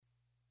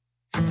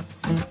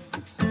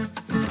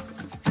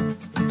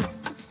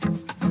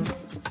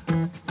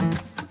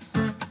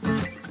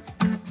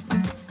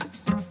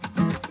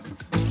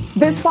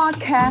This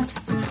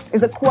podcast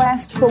is a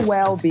quest for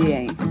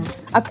well-being,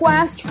 a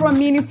quest for a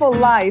meaningful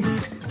life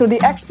through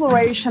the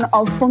exploration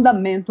of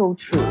fundamental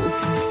truth.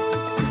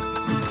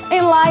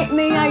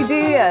 Enlightening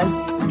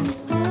ideas,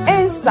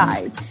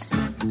 insights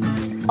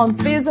on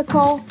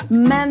physical,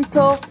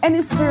 mental,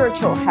 and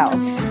spiritual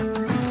health.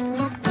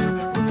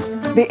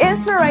 The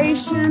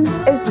inspiration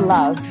is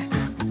love.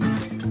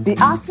 The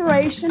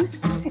aspiration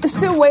is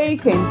to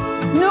awaken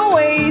new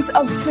ways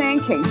of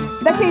thinking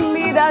that can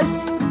lead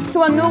us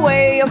to a new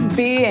way of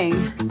being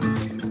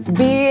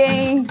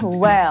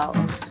well.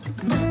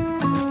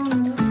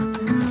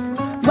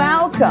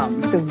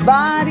 Welcome to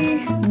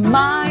Body,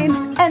 Mind,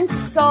 and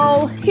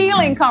Soul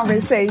Healing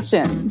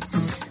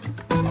Conversations.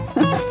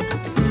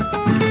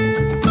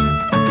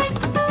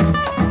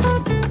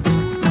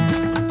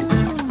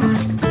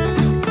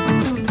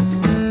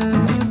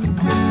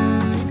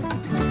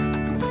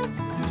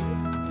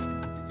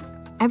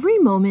 Every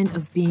moment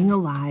of being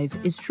alive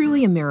is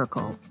truly a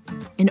miracle,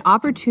 an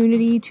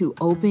opportunity to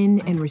open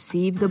and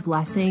receive the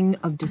blessing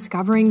of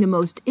discovering the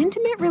most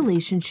intimate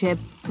relationship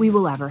we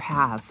will ever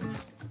have.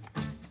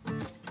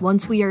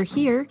 Once we are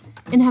here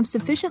and have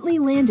sufficiently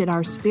landed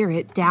our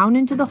spirit down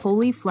into the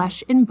holy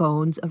flesh and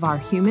bones of our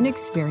human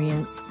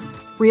experience,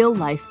 real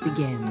life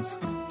begins.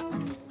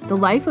 The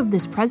life of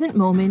this present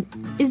moment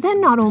is then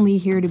not only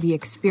here to be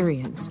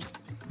experienced,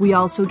 we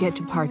also get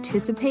to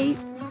participate,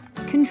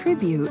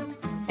 contribute,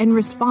 and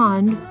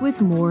respond with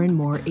more and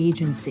more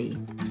agency.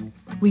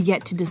 We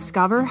get to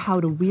discover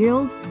how to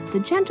wield the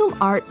gentle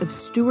art of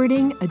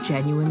stewarding a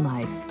genuine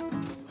life.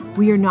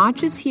 We are not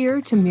just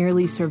here to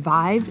merely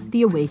survive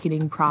the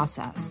awakening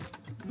process.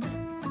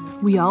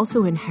 We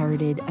also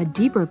inherited a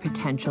deeper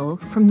potential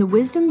from the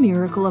wisdom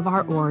miracle of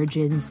our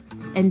origins,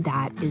 and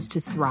that is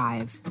to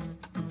thrive.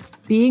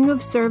 Being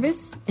of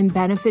service and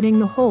benefiting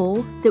the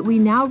whole that we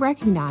now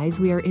recognize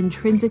we are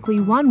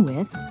intrinsically one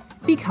with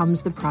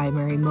becomes the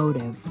primary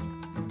motive.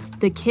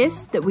 The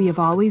kiss that we have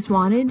always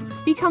wanted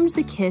becomes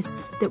the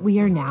kiss that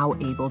we are now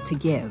able to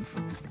give.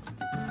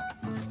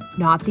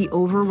 Not the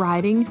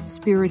overriding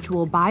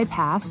spiritual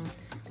bypass,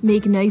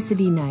 make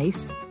nicety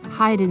nice,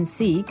 hide and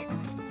seek,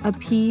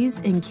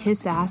 appease and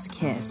kiss-ass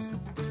kiss,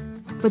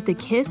 but the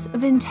kiss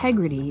of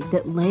integrity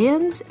that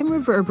lands and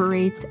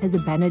reverberates as a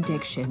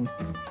benediction,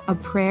 a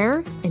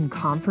prayer and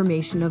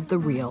confirmation of the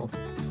real.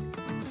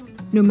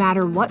 No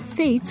matter what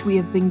fates we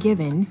have been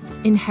given,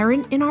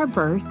 inherent in our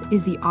birth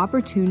is the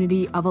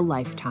opportunity of a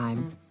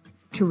lifetime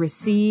to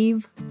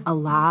receive,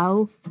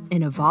 allow,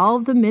 and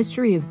evolve the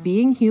mystery of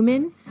being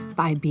human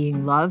by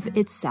being love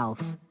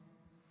itself.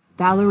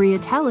 Valeria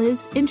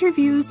Teles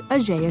interviews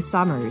Ajaya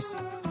Summers.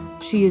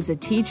 She is a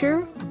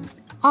teacher,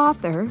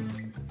 author,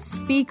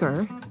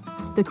 speaker,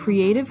 the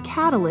creative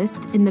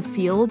catalyst in the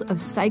field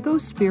of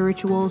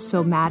psycho-spiritual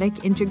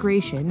somatic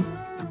integration,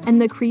 and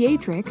the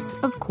creatrix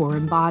of core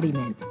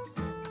embodiment.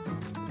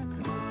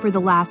 For the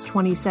last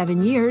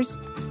 27 years,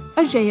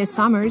 Ajaya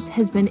Summers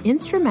has been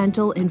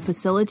instrumental in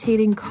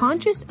facilitating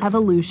conscious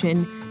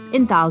evolution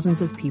in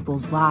thousands of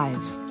people's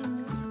lives.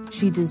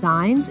 She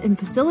designs and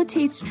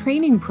facilitates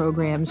training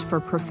programs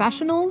for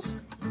professionals,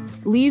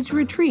 leads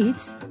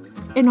retreats,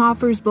 and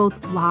offers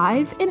both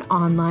live and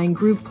online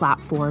group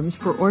platforms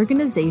for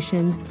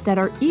organizations that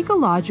are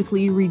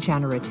ecologically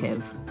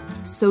regenerative,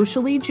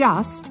 socially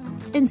just,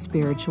 and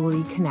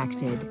spiritually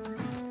connected.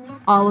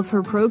 All of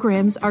her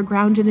programs are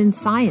grounded in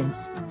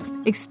science,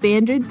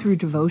 expanded through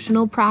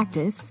devotional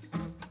practice,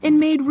 and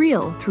made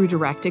real through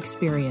direct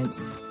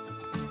experience.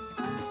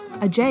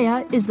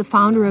 Ajaya is the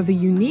founder of a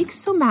unique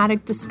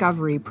somatic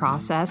discovery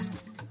process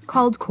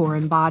called Core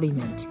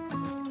Embodiment,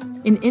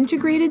 an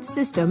integrated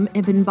system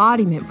of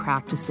embodiment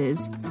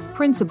practices,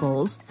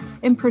 principles,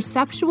 and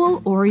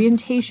perceptual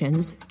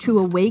orientations to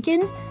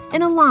awaken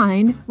and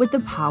align with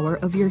the power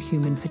of your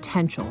human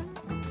potential.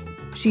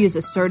 She is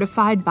a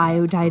certified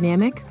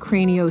biodynamic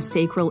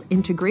craniosacral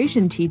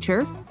integration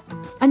teacher,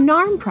 a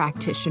NARM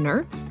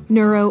practitioner,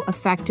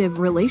 neuroaffective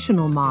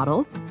relational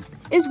model,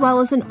 as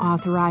well as an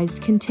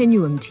authorized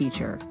continuum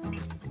teacher.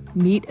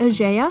 Meet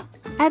Ajaya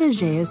at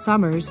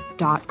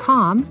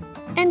ajayasummers.com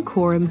and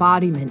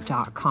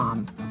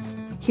coreembodiment.com.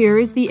 Here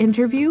is the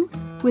interview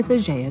with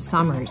Ajaya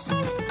Summers.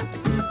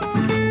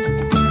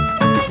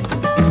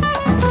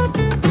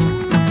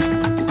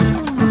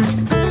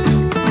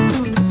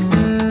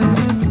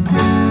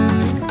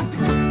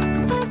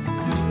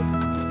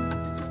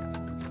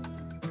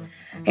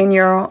 In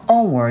your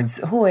own words,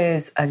 who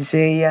is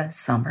Ajaya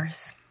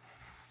Summers?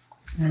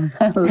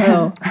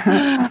 Hello.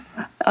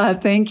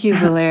 Thank you,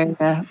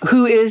 Valeria.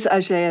 Who is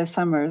Ajaya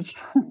Summers?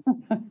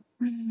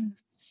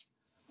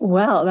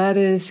 Well, that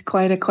is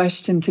quite a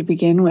question to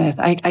begin with.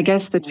 I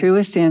guess the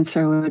truest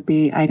answer would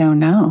be, I don't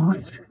know.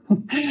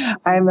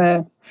 I'm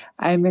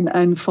an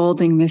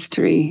unfolding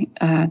mystery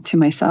to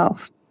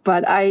myself.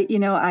 But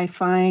I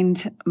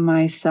find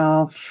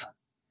myself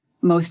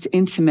most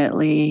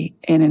intimately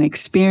in an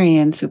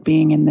experience of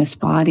being in this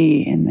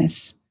body, in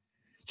this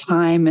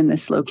time, in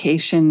this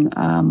location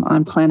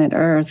on planet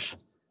Earth,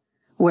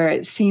 where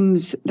it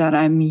seems that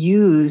I'm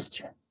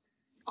used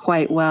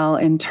quite well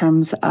in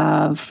terms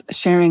of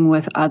sharing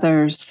with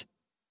others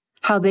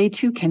how they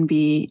too can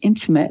be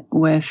intimate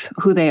with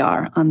who they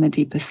are on the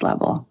deepest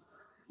level.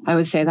 I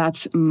would say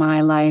that's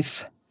my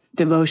life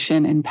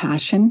devotion and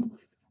passion.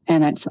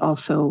 And it's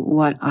also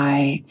what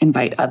I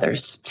invite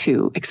others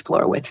to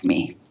explore with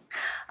me.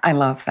 I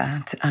love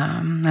that.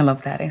 I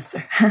love that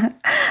answer,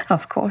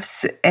 of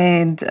course.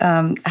 And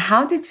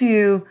how did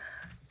you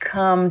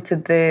come to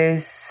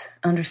this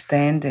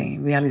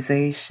understanding,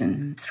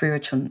 realization,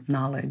 spiritual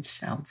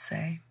knowledge, I would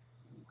say?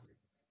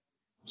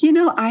 You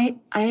know, I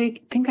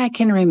think I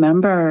can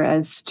remember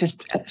as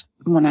just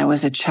when I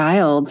was a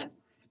child,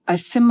 a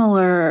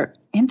similar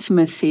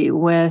intimacy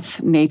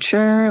with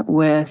nature,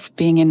 with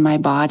being in my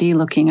body,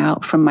 looking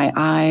out from my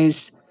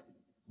eyes,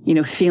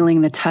 feeling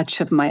the touch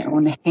of my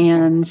own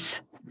hands,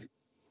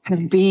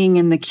 kind of being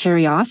in the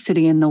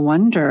curiosity and the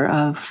wonder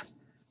of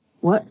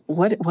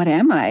what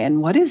am I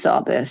and what is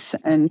all this?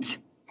 And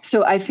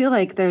so I feel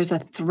like there's a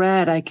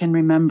thread I can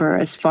remember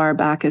as far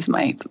back as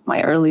my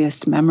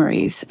earliest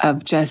memories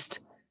of just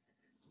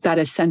that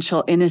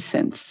essential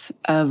innocence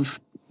of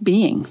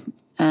being.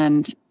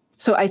 And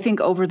so I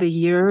think over the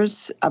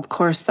years, of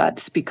course,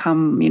 that's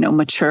become,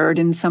 matured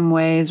in some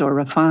ways or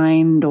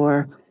refined,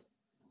 or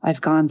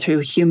I've gone through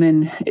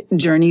human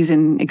journeys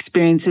and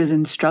experiences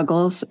and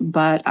struggles.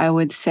 But I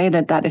would say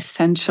that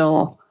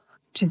essential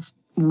just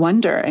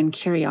wonder and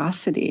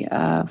curiosity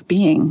of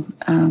being.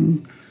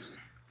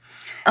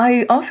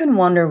 I often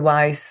wonder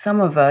why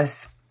some of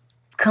us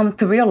come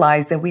to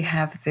realize that we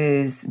have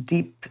this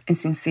deep and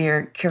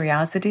sincere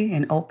curiosity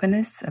and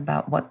openness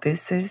about what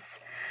this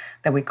is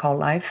that we call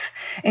life.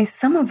 And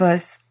some of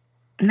us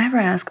never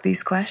ask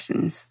these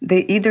questions.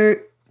 They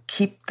either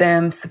keep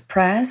them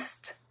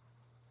suppressed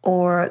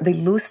or they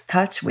lose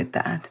touch with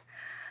that.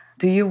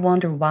 Do you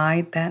wonder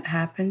why that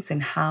happens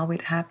and how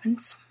it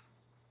happens?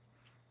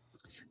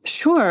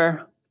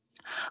 Sure.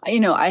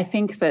 I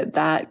think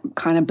that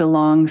kind of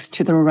belongs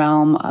to the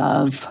realm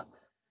of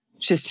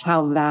just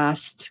how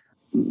vast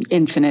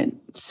infinite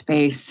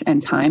space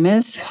and time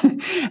is,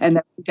 and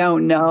that we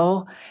don't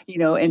know,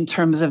 in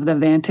terms of the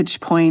vantage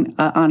point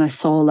on a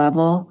soul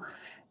level,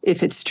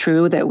 if it's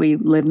true that we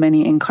live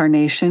many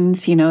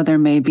incarnations. There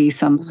may be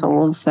some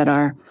souls that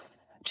are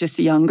just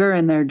younger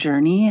in their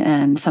journey,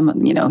 and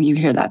some, you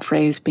hear that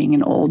phrase, being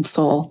an old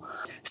soul.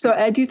 So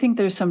I do think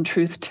there's some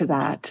truth to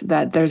that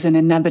there's an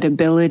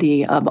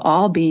inevitability of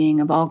all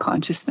being, of all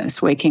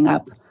consciousness, waking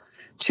up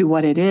to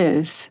what it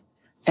is.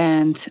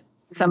 And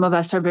some of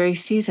us are very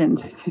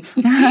seasoned,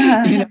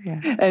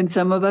 and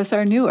some of us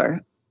are newer.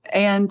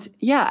 And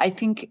I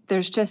think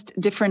there's just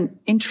different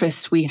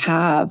interests we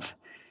have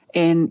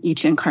in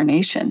each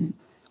incarnation,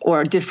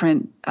 or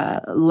different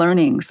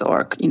learnings,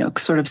 or,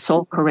 sort of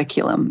soul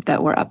curriculum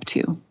that we're up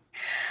to.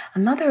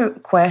 Another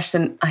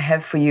question I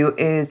have for you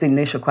is the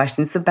initial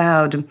questions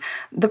about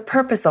the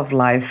purpose of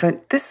life.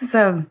 This is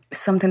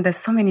something that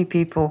so many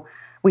people,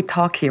 we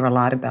talk here a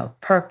lot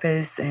about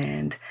purpose,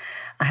 and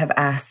I have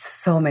asked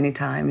so many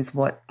times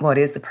what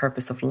is the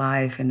purpose of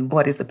life and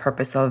what is the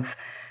purpose of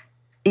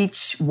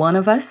each one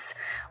of us?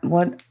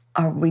 What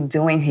are we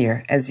doing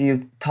here, as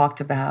you talked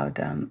about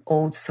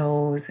old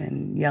souls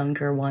and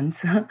younger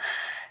ones?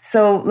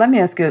 So let me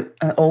ask you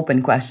an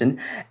open question.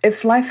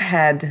 If life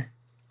had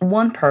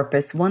one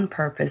purpose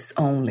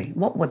only,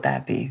 what would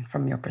that be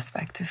from your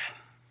perspective?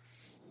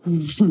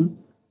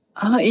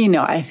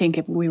 I think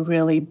if we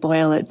really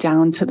boil it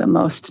down to the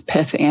most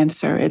pith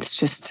answer, it's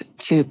just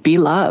to be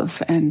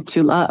love and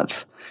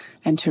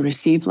to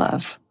receive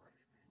love,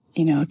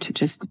 to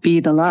just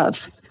be the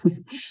love.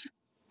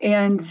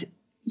 And,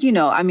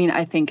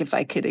 I think if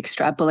I could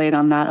extrapolate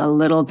on that a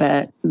little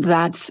bit,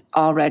 that's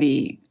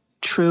already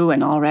true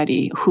and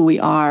already who we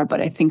are.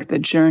 But I think the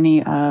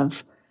journey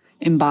of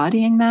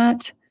embodying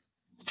that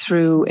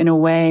through, in a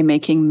way,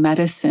 making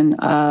medicine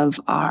of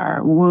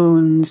our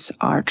wounds,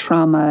 our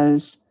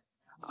traumas,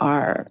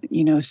 are,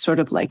 sort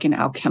of like an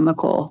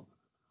alchemical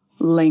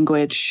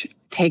language,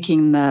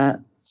 taking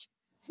the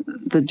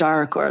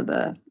dark, or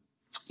the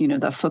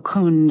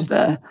fecund,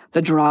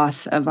 the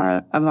dross of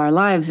our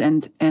lives,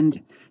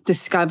 and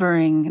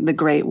discovering the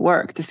great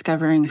work,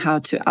 discovering how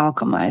to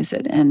alchemize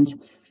it and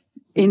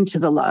into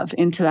the love,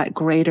 into that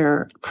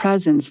greater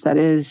presence that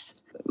is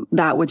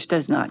that which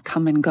does not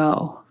come and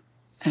go.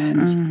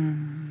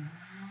 And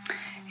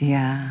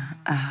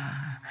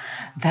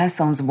that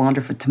sounds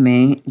wonderful to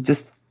me.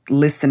 Just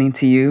listening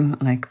to you,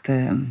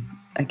 the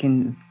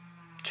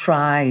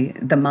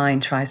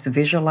mind tries to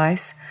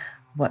visualize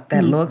what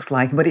that looks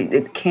like, but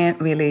it can't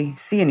really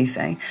see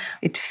anything.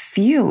 It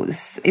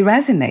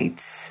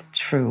resonates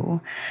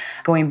true.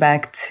 Going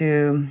back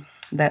to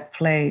that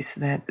place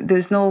that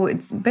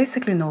it's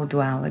basically no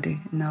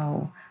duality,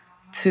 no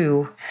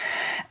two.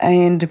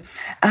 And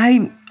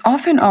I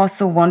often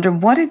also wonder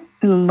what it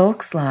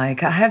looks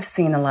like. I have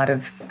seen a lot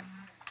of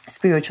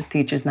spiritual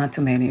teachers, not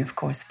too many, of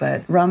course,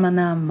 but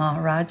Ramana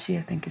Maharaji,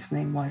 I think his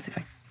name was, if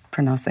I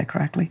pronounced that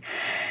correctly,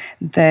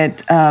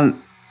 that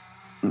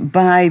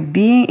by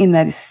being in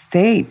that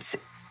state,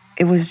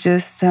 it was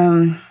just,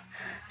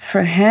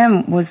 for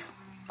him, was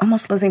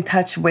almost losing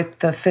touch with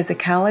the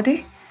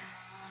physicality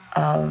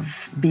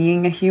of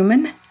being a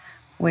human,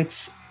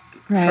 which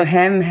for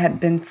him had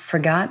been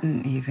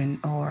forgotten even,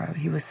 or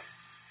he was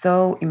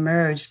so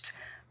immersed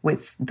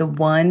with the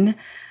one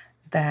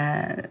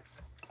that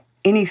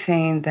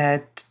anything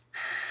that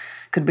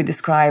could be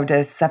described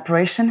as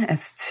separation,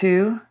 as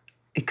two,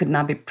 it could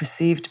not be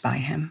perceived by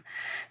him.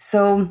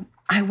 So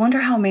I wonder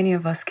how many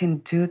of us can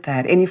do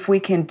that. And if we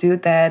can do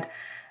that,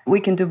 we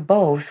can do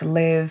both,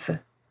 live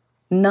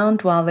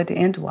non-duality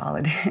and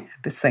duality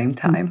at the same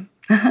time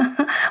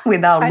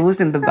without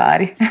losing the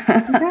body.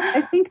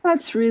 I think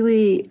that's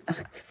really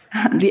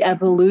the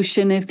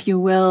evolution, if you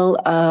will,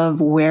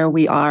 of where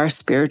we are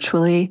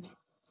spiritually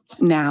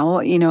now.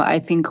 I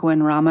think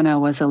when Ramana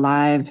was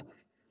alive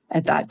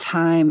at that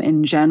time,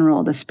 in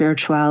general, the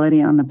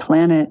spirituality on the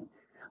planet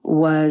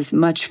was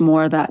much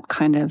more that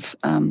kind of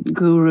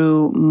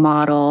guru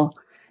model.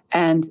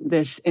 And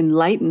this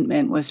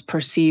enlightenment was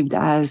perceived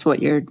as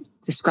what you're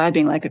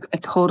describing, like a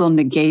total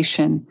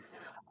negation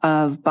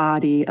of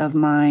body, of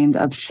mind,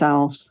 of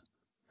self,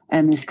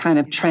 and this kind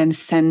of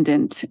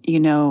transcendent,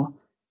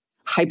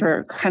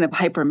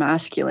 hyper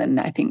masculine.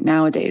 I think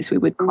nowadays we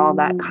would call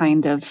that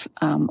kind of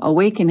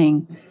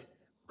awakening.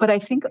 But I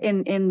think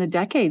in the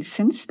decades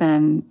since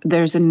then,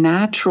 there's a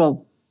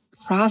natural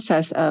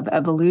process of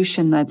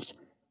evolution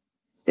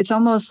it's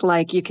almost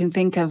like you can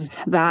think of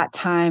that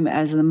time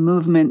as the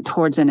movement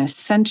towards an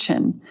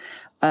ascension,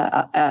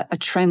 a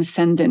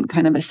transcendent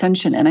kind of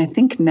ascension. And I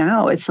think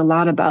now it's a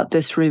lot about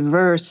this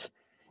reverse,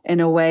 in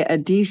a way, a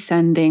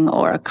descending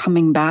or a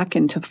coming back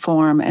into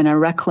form and a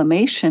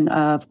reclamation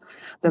of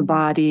the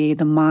body,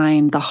 the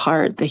mind, the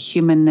heart, the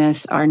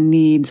humanness, our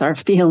needs, our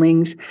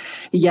feelings.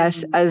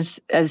 Yes,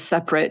 as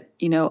separate,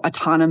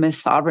 autonomous,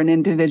 sovereign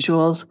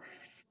individuals.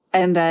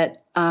 And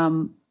that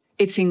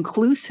it's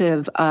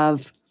inclusive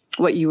of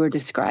what you were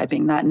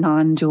describing, that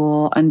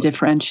non-dual,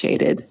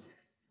 undifferentiated,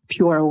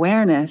 pure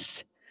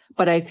awareness.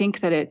 But I think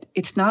that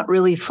it's not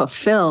really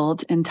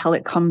fulfilled until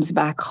it comes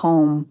back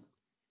home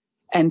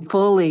and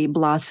fully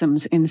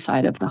blossoms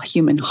inside of the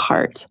human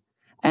heart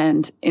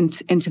and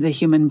into the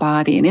human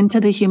body and into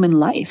the human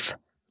life.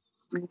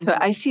 Mm-hmm. So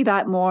I see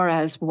that more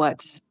as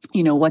what's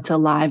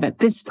alive at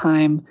this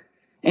time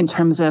in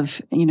terms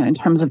of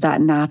that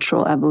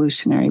natural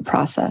evolutionary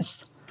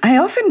process. I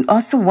often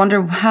also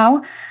wonder,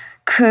 how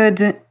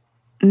could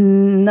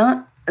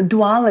not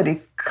duality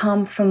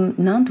come from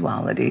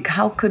non-duality?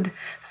 How could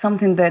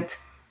something that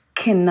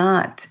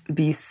cannot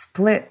be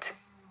split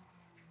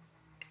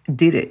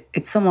did it?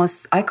 It's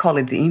almost, I call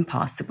it the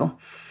impossible.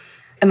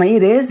 I mean,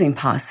 it is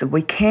impossible.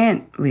 We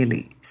can't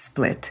really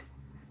split,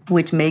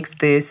 which makes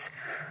this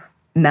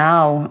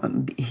now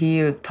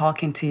here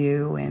talking to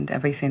you and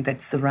everything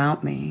that's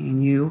around me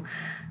and you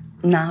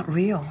not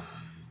real.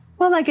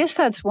 Well, I guess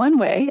that's one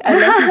way.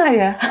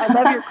 I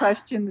love your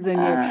questions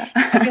and I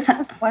guess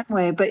that's one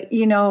way. But,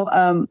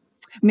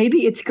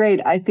 maybe it's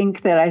great. I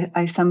think that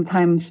I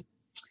sometimes,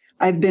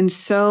 I've been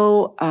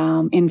so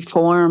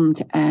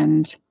informed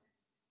and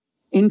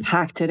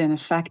impacted and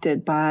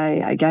affected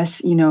by, I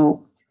guess,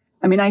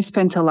 I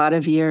spent a lot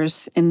of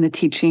years in the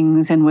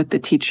teachings and with the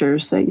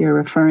teachers that you're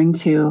referring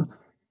to.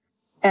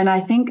 And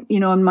I think,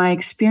 in my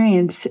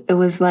experience, it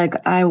was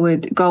like I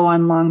would go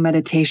on long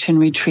meditation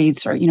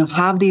retreats or,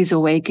 have these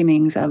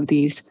awakenings of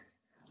these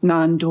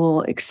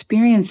non-dual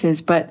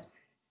experiences. But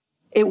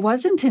it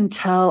wasn't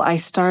until I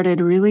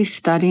started really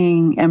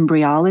studying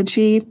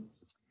embryology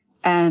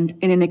and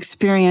in an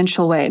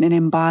experiential way, in an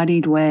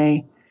embodied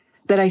way,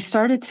 that I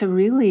started to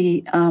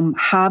really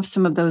have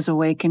some of those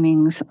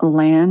awakenings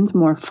land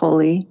more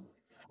fully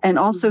and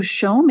also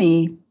show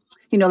me,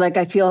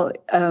 I feel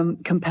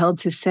compelled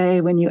to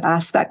say when you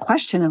ask that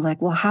question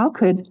of well, how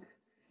could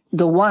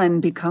the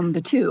one become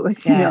the two?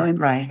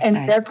 Right.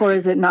 Therefore,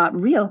 is it not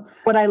real?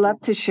 What I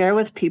love to share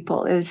with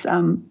people is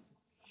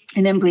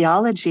in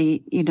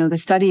embryology, the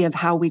study of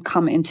how we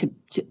come into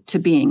to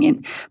being,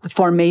 in the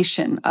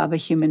formation of a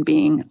human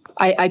being.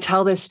 I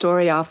tell this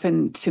story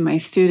often to my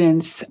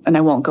students, and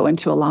I won't go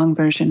into a long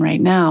version right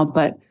now,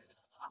 but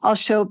I'll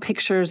show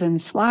pictures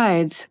and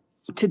slides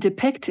to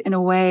depict, in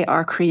a way,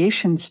 our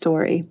creation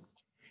story.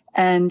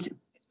 And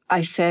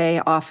I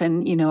say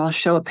often, I'll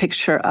show a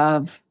picture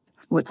of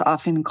what's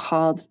often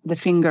called the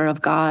finger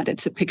of God.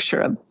 It's a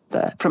picture of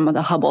from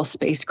the Hubble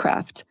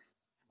spacecraft.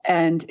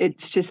 And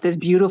it's just this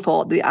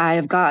beautiful, the eye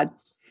of God.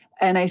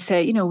 And I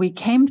say, we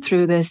came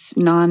through this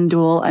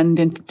non-dual,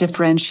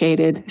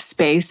 undifferentiated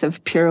space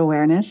of pure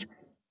awareness.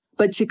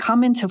 But to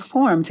come into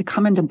form, to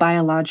come into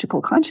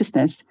biological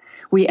consciousness,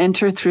 we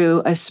enter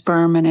through a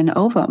sperm and an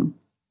ovum.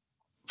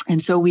 And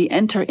so we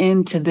enter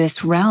into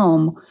this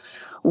realm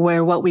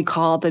where what we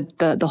call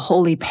the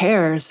holy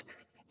pairs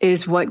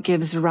is what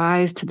gives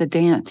rise to the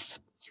dance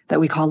that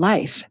we call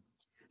life.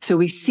 So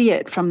we see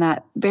it from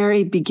that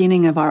very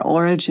beginning of our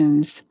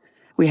origins.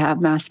 We have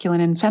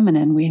masculine and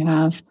feminine. We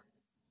have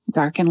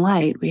dark and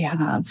light. We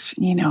have,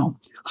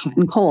 hot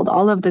and cold,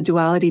 all of the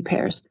duality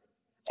pairs.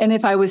 And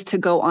if I was to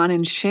go on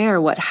and share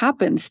what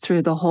happens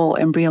through the whole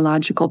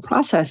embryological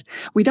process,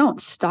 we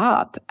don't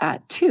stop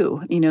at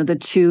 2. The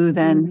 2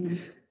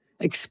 then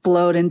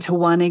explode into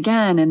 1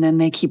 again, and then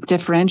they keep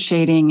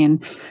differentiating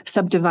and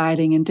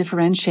subdividing and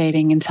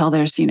differentiating until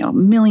there's,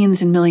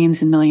 millions and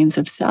millions and millions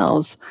of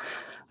cells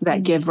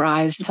that give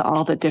rise to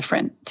all the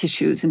different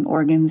tissues and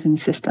organs and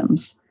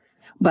systems.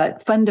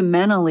 But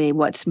fundamentally,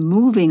 what's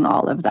moving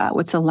all of that,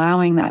 what's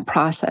allowing that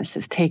process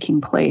is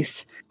taking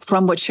place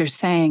from what you're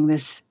saying,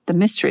 the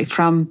mystery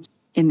from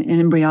in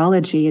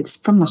embryology, it's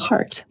from the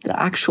heart.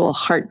 The actual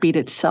heartbeat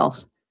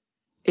itself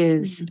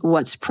is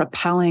what's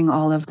propelling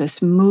all of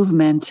this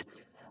movement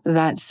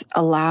that's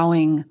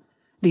allowing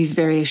these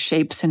various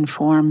shapes and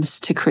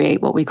forms to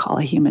create what we call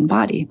a human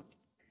body.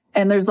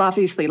 And there's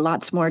obviously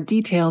lots more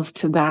details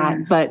to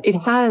that, but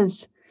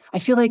I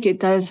feel like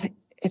it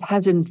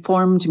has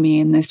informed me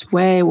in this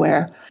way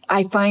where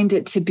I find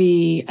it to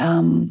be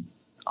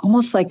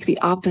almost like the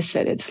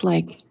opposite. It's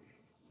like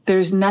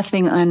there's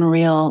nothing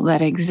unreal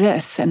that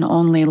exists and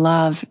only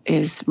love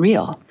is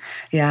real.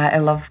 Yeah, I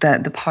love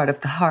the part of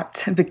the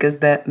heart because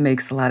that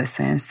makes a lot of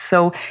sense.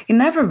 So you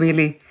never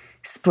really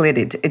split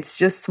it. It's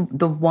just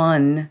the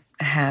one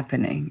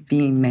happening,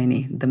 being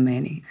many, the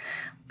many.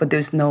 But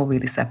there's no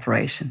really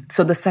separation.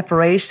 So the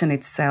separation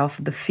itself,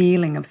 the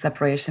feeling of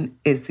separation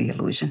is the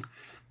illusion.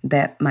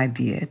 That might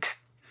be it.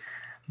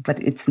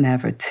 But it's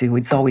never 2.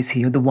 It's always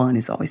here. The one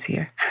is always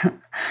here.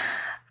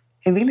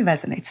 It really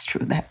resonates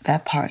true,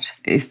 that part.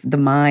 If the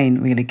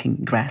mind really can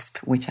grasp,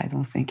 which I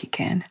don't think it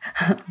can,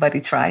 but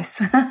it tries.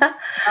 The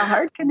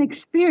heart can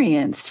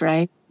experience,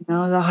 right?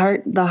 The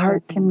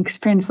heart can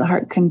experience, the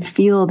heart can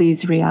feel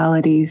these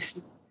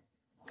realities.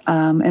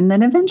 And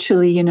then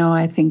eventually,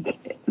 I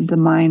think the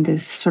mind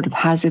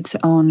has its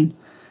own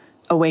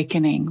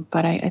awakening.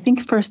 But I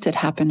think first it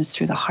happens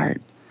through the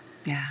heart.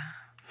 Yeah.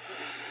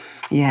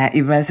 Yeah,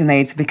 it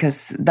resonates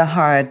because the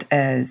heart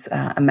is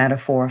a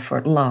metaphor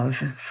for love,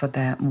 for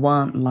that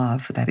one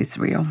love that is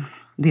real.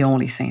 The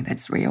only thing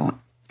that's real.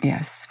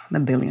 Yes,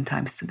 1 billion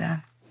times to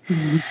that.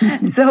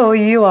 So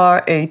you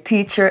are a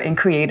teacher and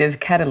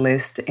creative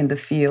catalyst in the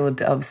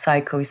field of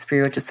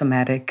psycho-spiritual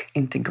somatic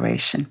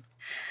integration.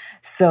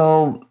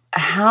 So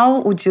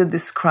how would you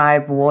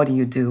describe what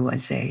you do,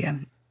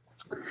 Ajaya?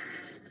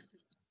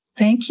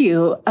 Thank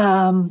you.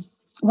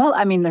 Well,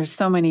 there's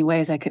so many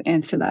ways I could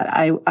answer that.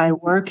 I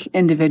work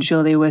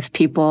individually with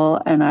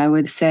people, and I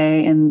would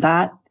say in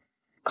that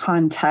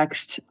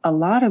context, a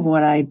lot of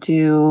what I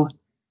do,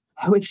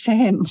 I would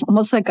say I'm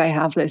almost like I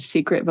have this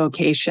secret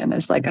vocation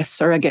as like a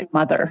surrogate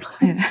mother.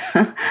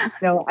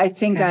 I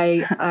think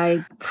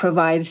I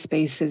provide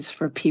spaces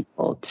for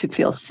people to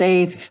feel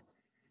safe,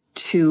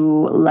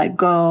 to let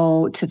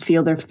go, to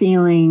feel their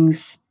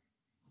feelings,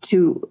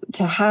 to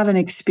have an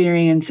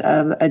experience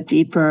of a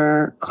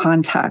deeper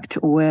contact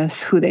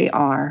with who they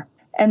are.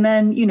 And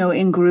then,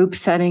 in group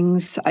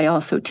settings, I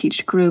also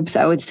teach groups.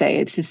 I would say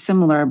it's a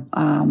similar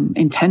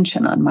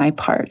intention on my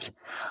part,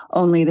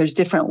 only there's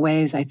different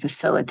ways I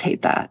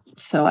facilitate that.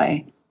 So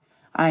I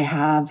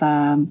have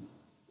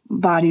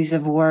bodies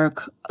of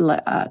work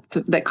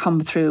that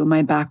come through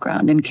my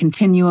background in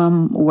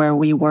Continuum, where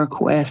we work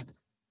with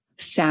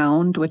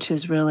sound, which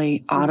is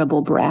really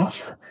audible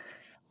breath.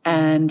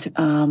 And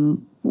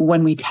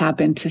when we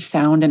tap into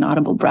sound and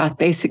audible breath,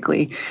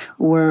 basically,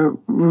 we're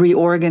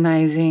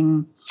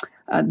reorganizing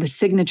the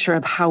signature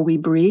of how we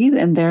breathe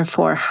and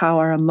therefore how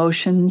our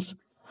emotions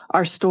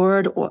are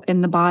stored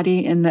in the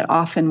body. And that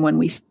often when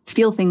we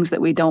feel things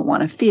that we don't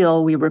want to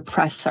feel, we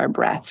repress our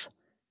breath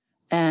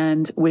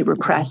and we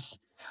repress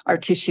our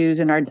tissues,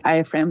 and our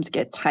diaphragms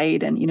get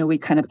tight, and, we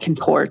kind of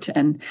contort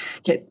and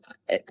get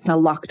kind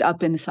of locked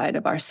up inside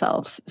of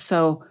ourselves.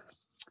 So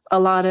a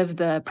lot of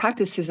the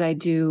practices I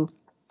do,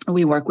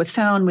 we work with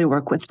sound, we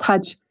work with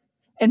touch,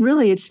 and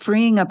really it's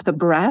freeing up the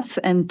breath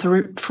and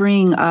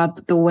freeing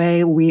up the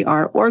way we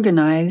are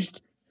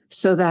organized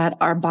so that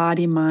our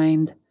body,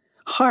 mind,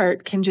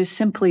 heart can just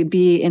simply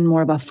be in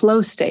more of a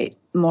flow state,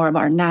 more of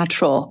our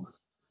natural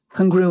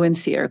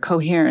congruency or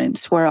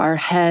coherence, where our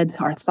head,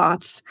 our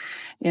thoughts,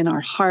 in our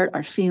heart,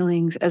 our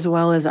feelings, as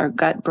well as our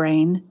gut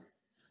brain,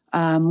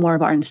 more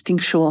of our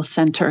instinctual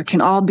center,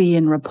 can all be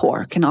in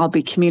rapport, can all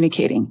be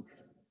communicating.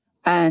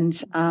 And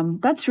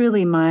that's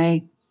really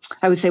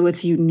I would say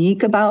what's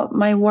unique about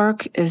my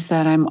work is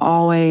that I'm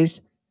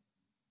always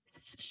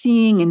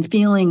seeing and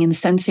feeling and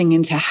sensing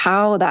into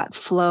how that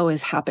flow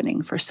is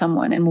happening for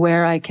someone and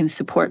where I can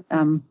support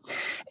them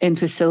in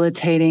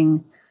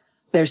facilitating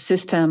their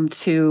system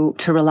to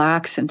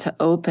relax and to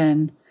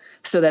open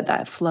so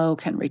that flow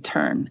can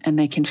return and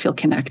they can feel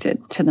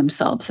connected to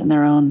themselves and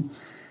their own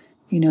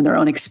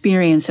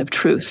experience of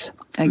truth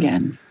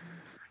again.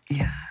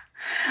 Yeah.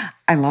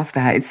 I love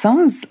that. It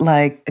sounds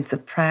like it's a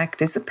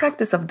practice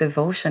of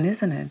devotion,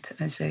 isn't it,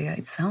 Ajaya?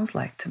 It sounds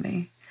like to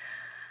me.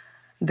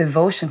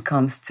 Devotion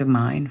comes to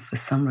mind for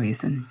some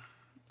reason.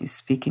 It's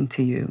speaking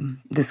to you.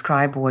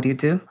 Describe what you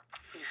do.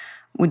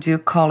 Would you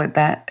call it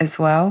that as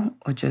well,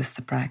 or just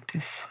a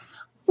practice?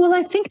 Well,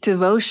 I think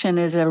devotion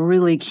is a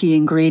really key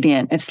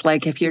ingredient. It's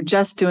like if you're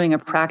just doing a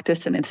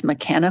practice and it's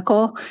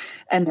mechanical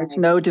and there's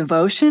no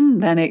devotion,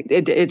 then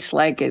it's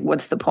like,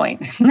 what's the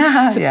point?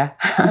 Yeah.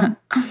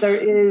 There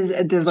is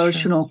a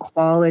devotional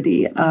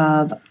quality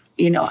of,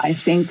 I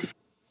think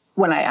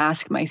when I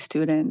ask my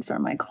students or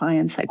my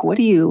clients, like, what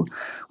do you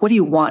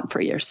want for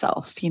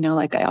yourself?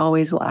 Like I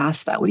always will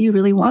ask that, what do you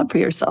really want for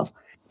yourself?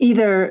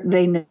 Either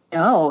they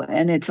know,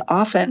 and it's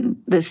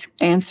often this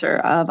answer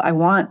of, I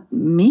want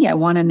me, I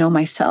want to know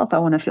myself, I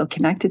want to feel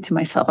connected to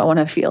myself, I want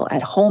to feel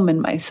at home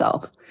in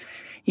myself,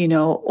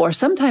 or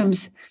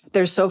sometimes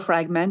they're so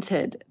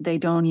fragmented, they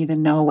don't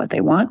even know what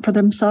they want for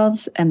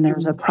themselves. And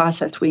there's a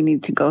process we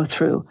need to go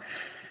through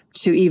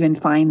to even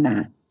find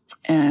that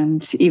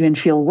and even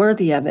feel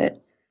worthy of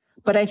it.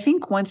 But I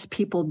think once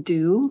people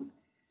do,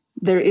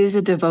 there is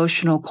a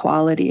devotional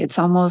quality. It's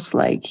almost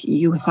like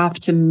you have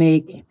to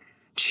make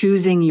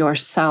choosing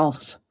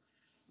yourself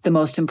the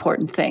most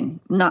important thing,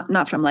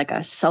 not from like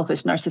a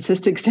selfish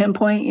narcissistic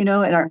standpoint, and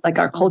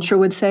our culture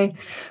would say,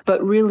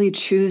 but really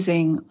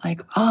choosing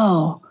like,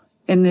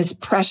 in this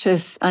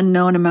precious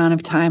unknown amount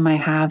of time I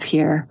have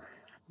here,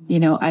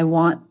 I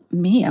want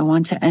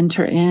to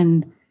enter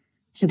in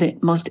to the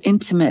most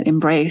intimate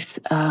embrace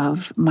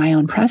of my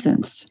own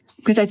presence.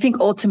 Because I think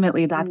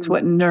ultimately that's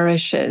what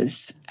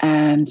nourishes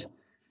and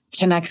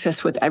connects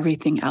us with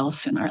everything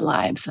else in our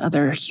lives,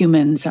 other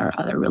humans, our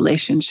other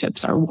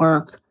relationships, our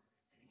work.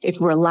 If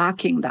we're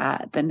lacking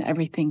that, then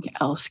everything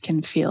else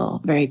can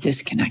feel very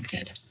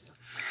disconnected.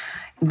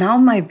 Now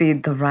might be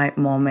the right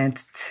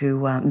moment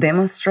to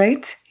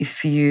demonstrate,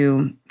 if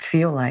you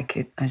feel like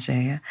it,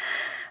 Ajaya,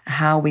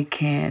 how we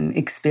can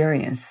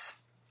experience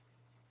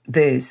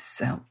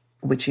this,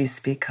 which you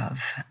speak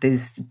of,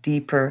 this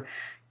deeper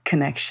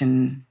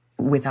connection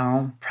with our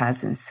own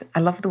presence.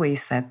 I love the way you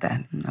said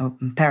that.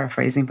 I'm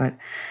paraphrasing, but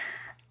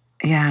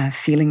yeah,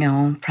 feeling our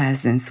own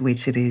presence,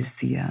 which it is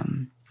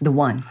the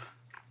one.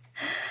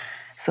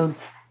 So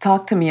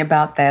talk to me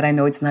about that. I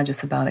know it's not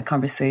just about a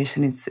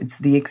conversation; it's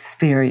the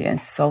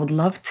experience. So I would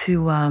love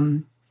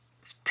to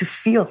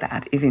feel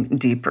that even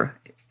deeper,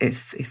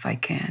 if I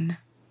can.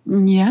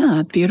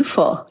 Yeah,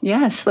 beautiful.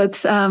 Yes,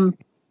 let's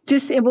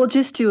we'll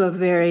just do a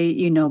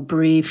very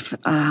brief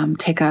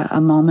take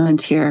a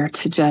moment here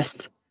to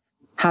just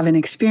have an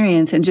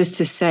experience, and just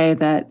to say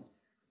that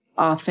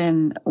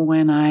often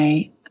when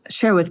I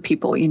share with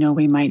people,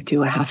 we might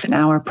do a half an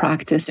hour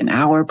practice, an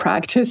hour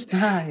practice,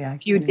 a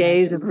few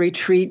days of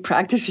retreat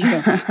practice,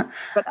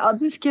 but I'll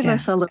just give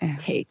us a little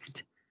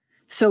taste.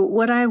 So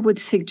what I would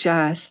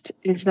suggest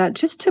is that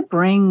just to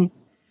bring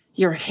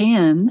your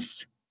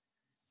hands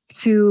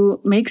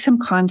to make some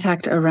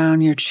contact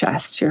around your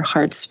chest, your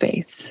heart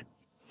space.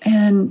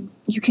 And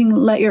you can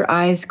let your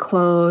eyes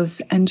close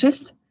and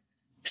just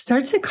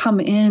start to come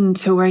in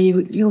to where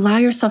you allow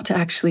yourself to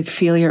actually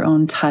feel your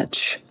own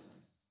touch.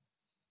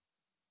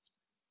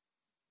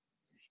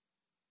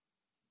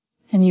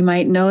 And you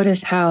might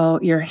notice how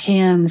your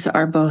hands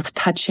are both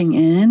touching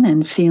in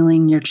and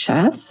feeling your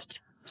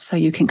chest. So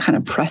you can kind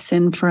of press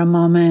in for a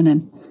moment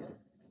and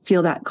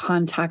feel that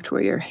contact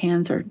where your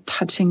hands are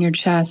touching your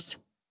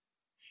chest.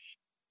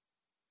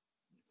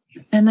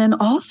 And then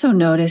also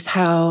notice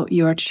how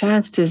your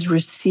chest is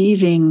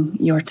receiving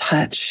your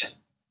touch.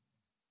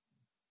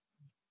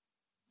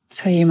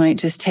 So you might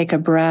just take a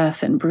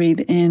breath and breathe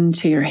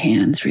into your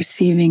hands,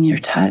 receiving your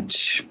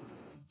touch.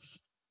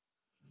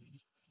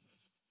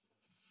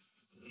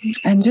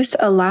 And just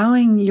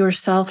allowing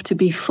yourself to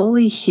be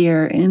fully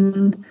here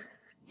in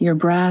your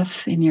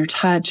breath, in your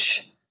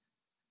touch,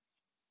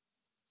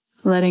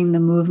 letting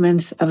the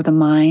movements of the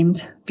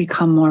mind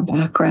become more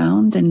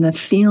background and the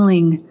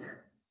feeling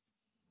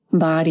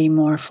body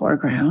more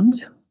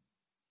foreground.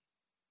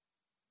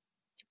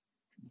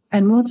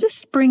 And we'll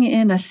just bring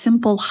in a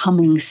simple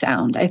humming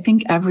sound. I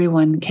think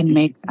everyone can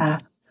make a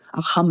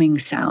humming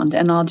sound,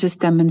 and I'll just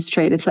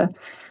demonstrate. It's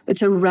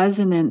a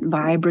resonant,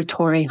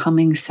 vibratory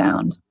humming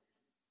sound.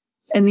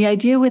 And the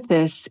idea with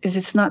this is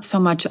it's not so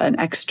much an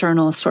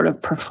external sort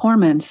of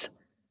performance,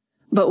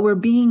 but we're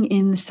being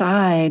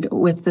inside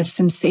with the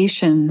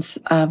sensations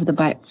of the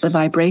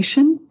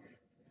vibration,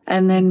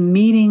 and then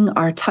meeting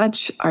our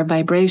touch, our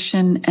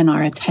vibration, and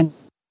our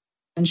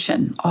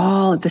attention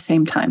all at the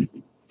same time.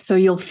 So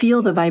you'll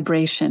feel the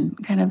vibration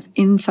kind of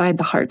inside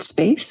the heart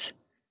space.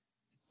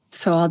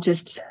 So I'll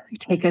just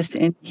take us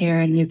in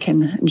here and you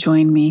can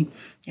join me.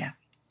 Yeah.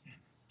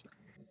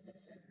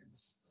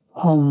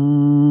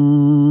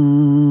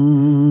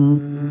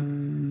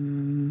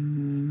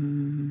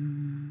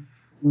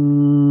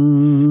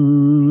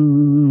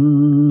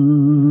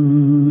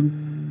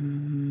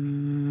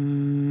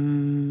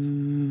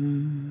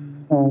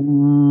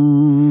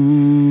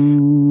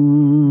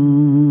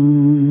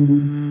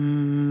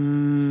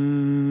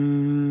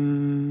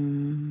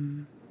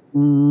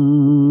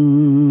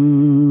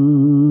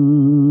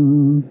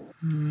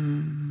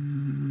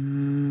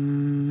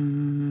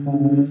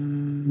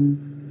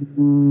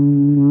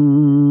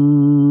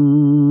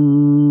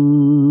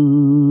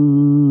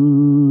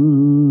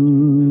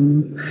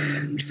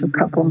 So a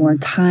couple more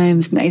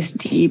times. Nice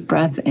deep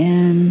breath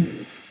in.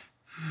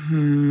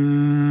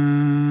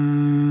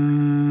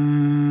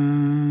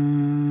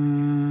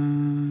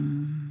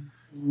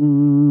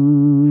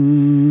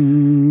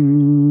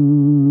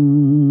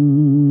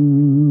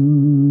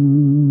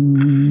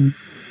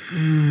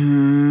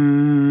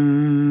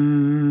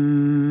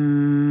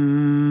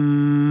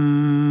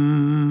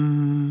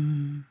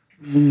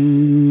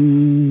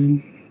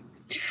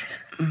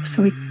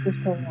 So we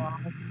just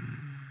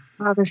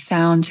allow the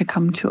sound to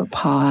come to a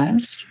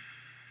pause.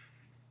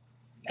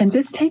 And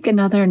just take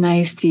another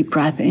nice deep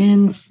breath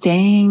in,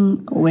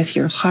 staying with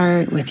your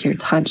heart, with your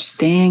touch,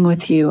 staying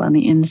with you on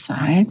the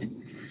inside.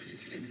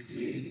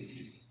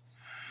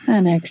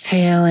 And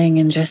exhaling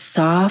and just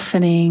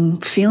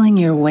softening, feeling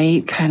your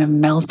weight kind of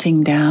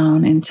melting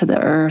down into the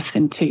earth,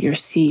 into your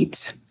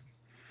seat.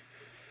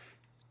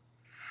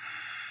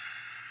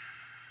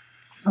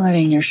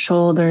 Letting your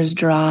shoulders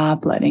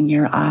drop, letting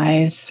your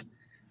eyes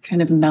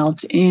kind of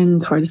melt in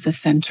towards the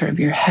center of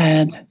your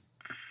head.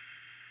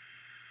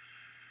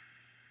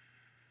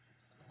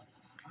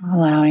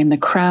 Allowing the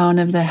crown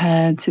of the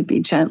head to be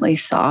gently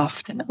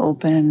soft and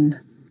open.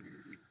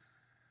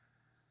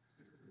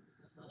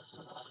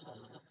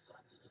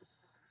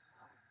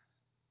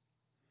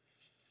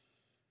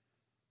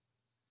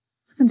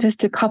 And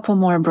just a couple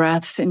more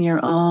breaths in your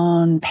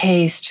own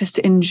pace, just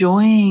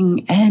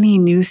enjoying any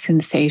new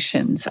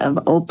sensations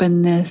of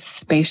openness,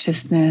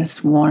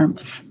 spaciousness,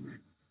 warmth,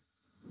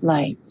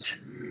 light.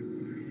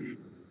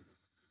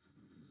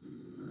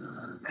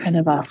 Kind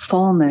of a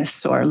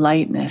fullness or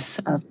lightness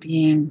of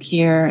being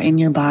here in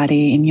your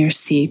body, in your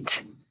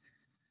seat.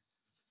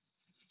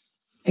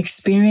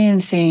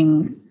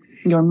 Experiencing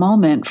your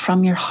moment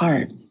from your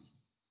heart.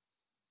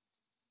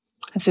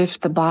 As if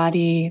the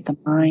body, the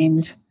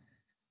mind,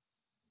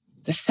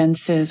 the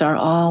senses are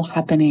all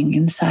happening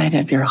inside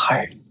of your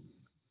heart.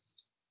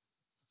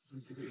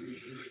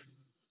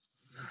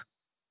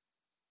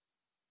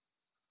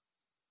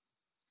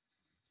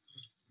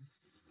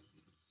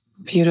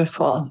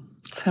 Beautiful.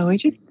 So we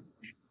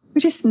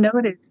just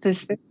notice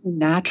this very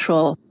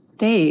natural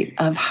state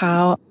of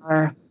how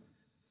our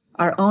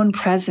own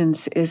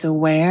presence is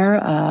aware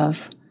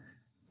of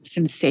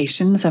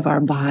sensations of our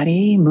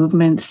body,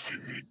 movements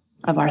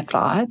of our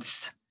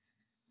thoughts,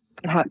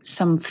 perhaps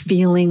some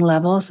feeling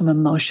level, some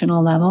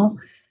emotional level.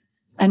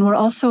 And we're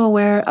also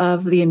aware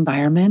of the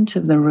environment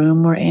of the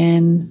room we're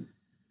in,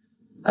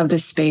 of the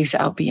space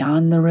out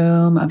beyond the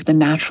room, of the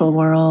natural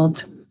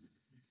world,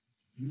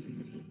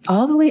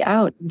 all the way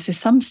out into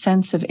some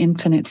sense of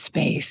infinite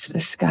space,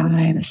 the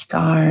sky, the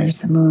stars,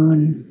 the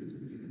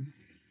moon,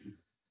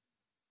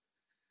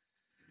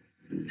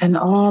 and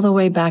all the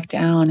way back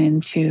down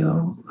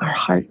into our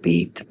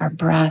heartbeat, our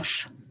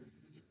breath,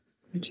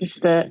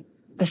 just the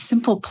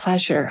simple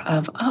pleasure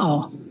of,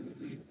 oh,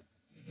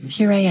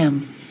 here I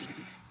am.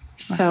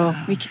 So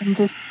we can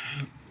just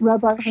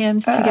rub our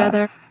hands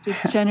together,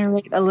 just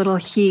generate a little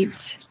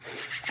heat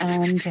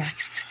and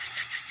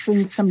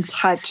bring some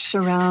touch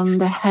around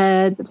the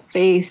head, the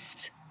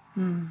face,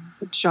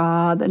 the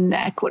jaw, the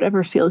neck,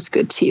 whatever feels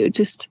good to you.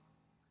 Just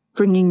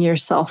bringing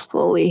yourself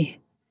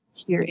fully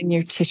here in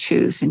your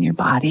tissues, in your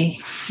body,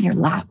 in your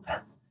lap.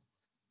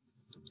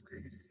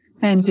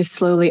 And just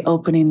slowly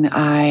opening the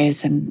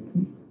eyes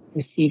and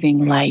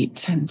receiving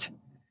light and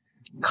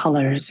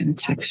colors and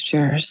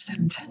textures.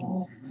 And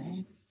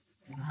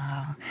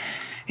wow.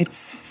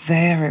 It's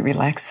very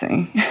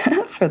relaxing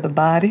for the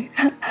body.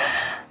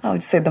 I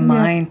would say the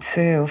mind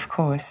too, of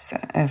course,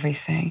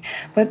 everything.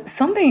 But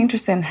something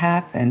interesting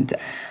happened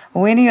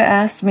when you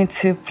asked me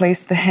to place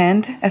the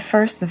hand at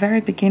first, the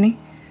very beginning,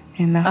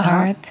 in the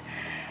heart.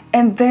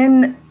 And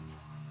then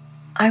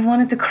I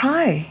wanted to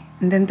cry.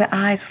 And then the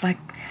eyes, like,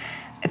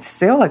 it's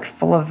still like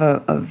full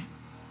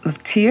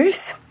of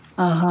tears.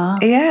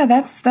 Yeah,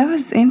 that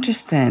was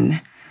interesting.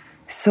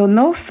 So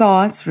no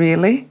thoughts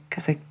really,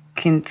 because I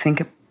can't think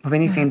of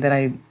anything that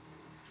I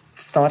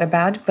thought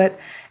about, but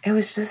it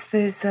was just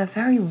this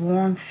very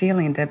warm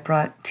feeling that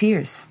brought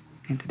tears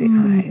into the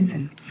eyes.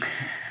 And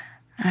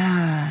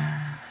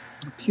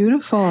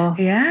beautiful.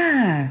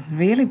 Yeah,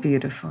 really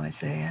beautiful,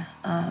 Ajaya.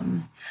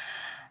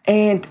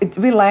 And it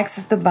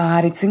relaxes the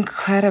body. It's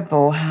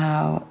incredible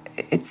how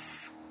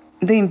it's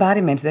the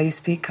embodiment that you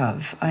speak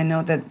of. I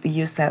know that you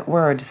use that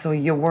word. So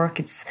your work,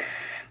 it's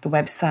the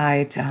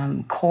website,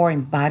 core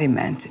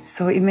embodiment.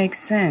 So it makes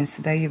sense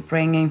that you're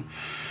bringing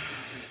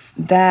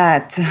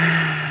that,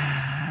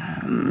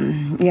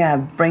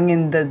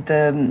 bringing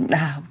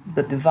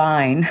the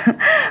divine,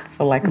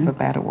 for lack of a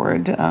better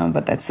word,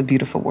 but that's a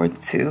beautiful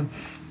word too,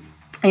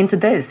 into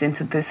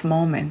this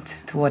moment,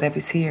 to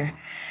whatever's here.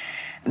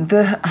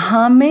 The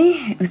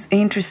humming was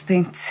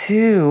interesting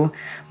too,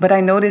 but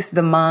I noticed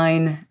the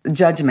mind,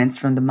 judgments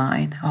from the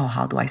mind. Oh,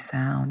 how do I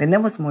sound? And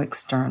that was more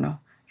external.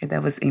 Yeah,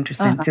 that was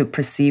interesting to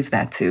perceive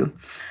that too,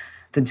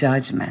 the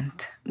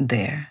judgment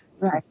there.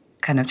 Right.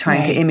 Kind of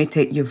trying to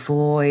imitate your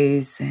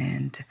voice,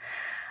 and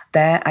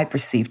that I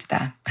perceived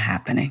that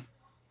happening.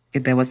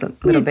 There was a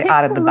little bit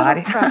out of the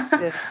body.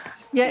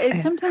 Practice. Yeah,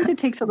 sometimes it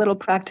takes a little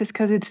practice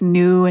because it's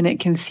new and it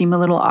can seem a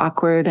little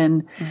awkward.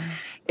 And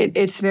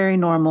it's very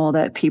normal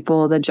that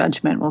the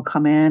judgment will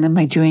come in. Am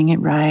I doing it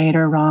right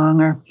or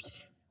wrong? Or,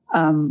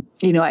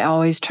 I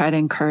always try to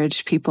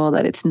encourage people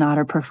that it's not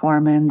a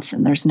performance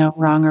and there's no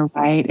wrong or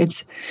right.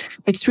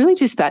 It's really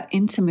just that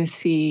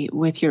intimacy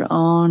with your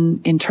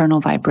own internal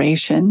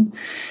vibration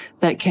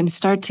that can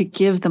start to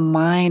give the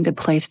mind a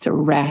place to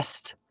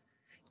rest.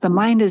 The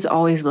mind is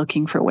always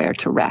looking for where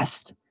to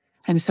rest.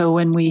 And so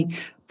when we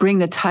bring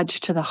the touch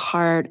to the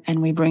heart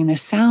and we bring the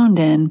sound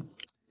in,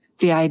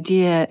 the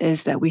idea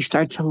is that we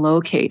start to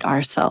locate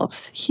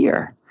ourselves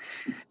here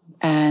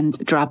and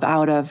drop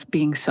out of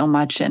being so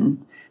much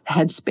in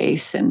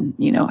headspace and,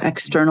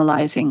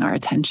 externalizing our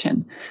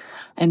attention.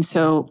 And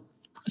so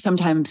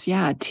sometimes,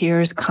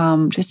 tears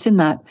come just in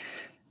that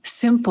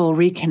simple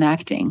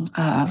reconnecting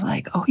of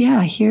like, oh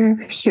yeah,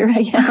 here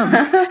I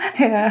am.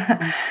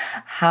 Yeah.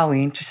 How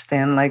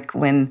interesting. Like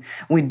when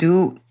we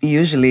do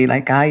usually,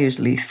 like I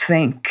usually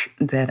think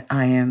that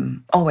I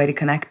am already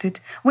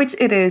connected, which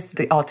it is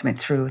the ultimate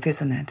truth,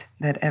 isn't it?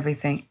 That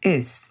everything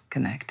is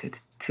connected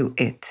to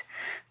it,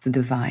 the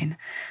divine.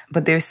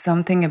 But there's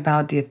something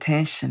about the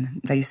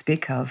attention that you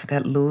speak of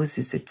that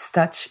loses its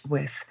touch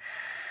with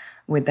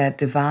that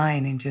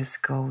divine and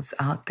just goes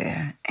out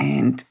there.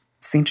 And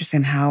it's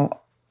interesting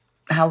how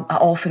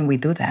often we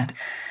do that.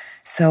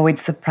 So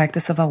it's a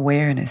practice of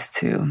awareness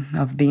too,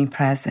 of being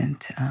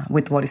present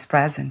with what is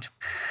present.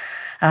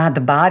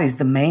 The body is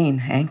the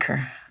main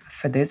anchor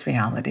for this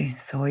reality.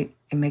 So it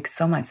makes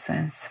so much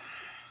sense.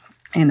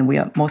 And we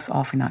are most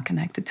often not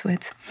connected to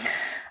it,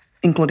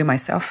 including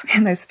myself.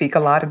 And I speak a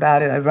lot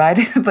about it, I write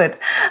it, but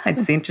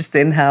it's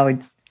interesting how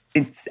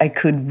I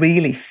could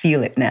really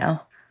feel it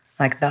now.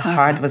 Like the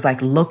heart was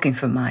like looking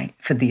for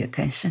the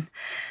attention.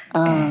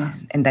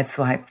 And that's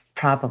why I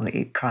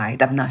probably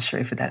cried. I'm not sure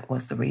if that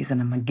was the reason.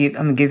 I'm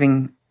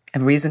giving a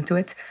reason to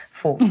it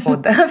for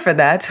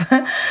that.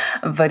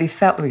 But it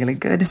felt really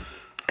good.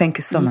 Thank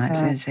you so much,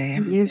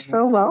 Ajay. You're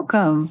so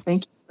welcome.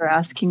 Thank you for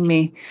asking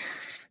me.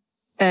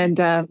 And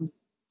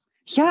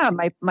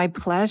my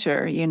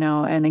pleasure,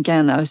 and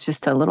again, that was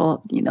just a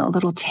little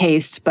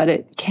taste, but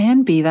it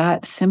can be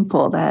that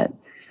simple that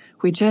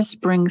we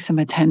just bring some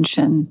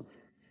attention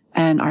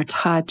and our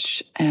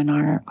touch and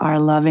our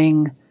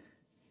loving,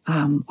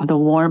 the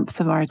warmth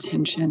of our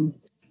attention.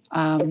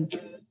 I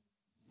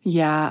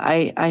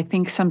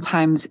think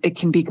sometimes it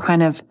can be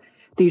kind of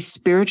these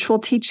spiritual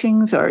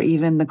teachings or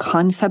even the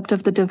concept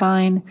of the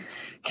divine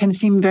can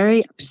seem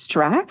very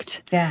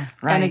abstract. Yeah,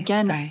 right. And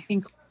again, right. I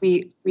think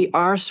we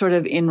are sort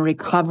of in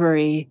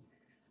recovery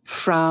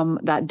from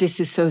that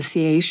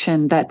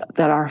disassociation that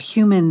our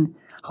human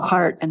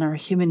heart and our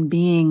human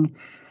being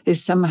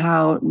is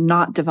somehow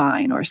not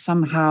divine or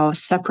somehow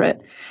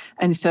separate.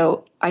 And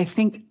so I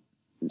think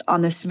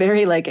on this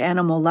very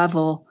animal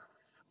level,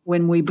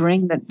 when we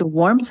bring the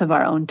warmth of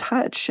our own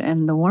touch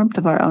and the warmth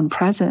of our own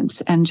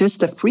presence and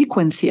just the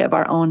frequency of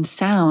our own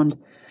sound,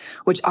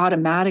 which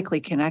automatically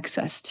connects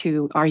us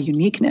to our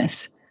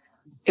uniqueness,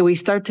 we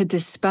start to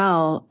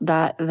dispel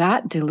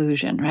that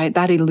delusion, right?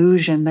 That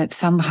illusion that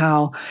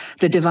somehow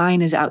the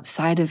divine is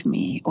outside of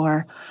me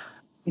or,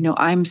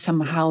 I'm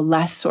somehow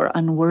less or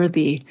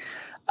unworthy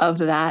of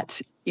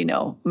that,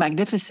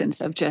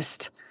 magnificence of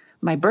just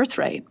my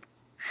birthright.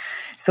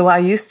 So I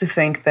used to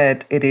think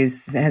that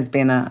has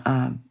been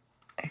a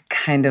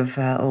kind of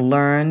a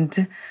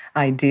learned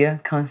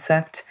idea,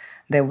 concept,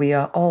 that we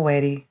are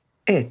already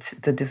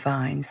the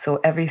divine. So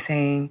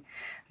everything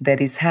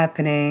that is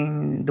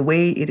happening, the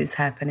way it is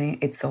happening,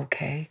 it's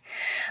okay.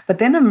 But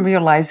then I'm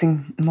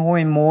realizing more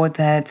and more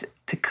that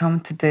to come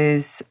to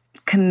this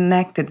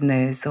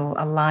connectedness or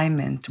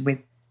alignment with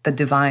the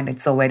divine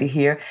that's already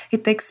here,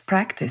 it takes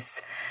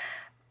practice.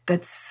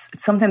 That's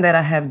something that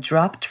I have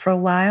dropped for a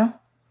while,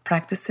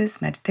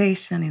 practices,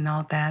 meditation and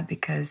all that,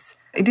 because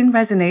it didn't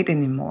resonate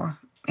anymore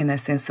in a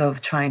sense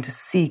of trying to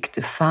seek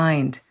to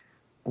find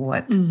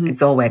what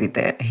it's already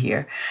there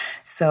here.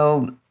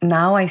 So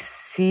now I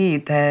see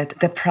that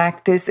the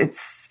practice,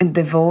 it's in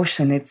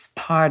devotion, it's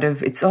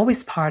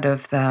always part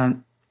of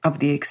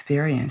the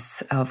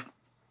experience of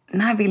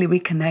not really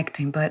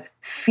reconnecting, but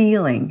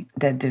feeling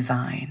that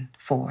divine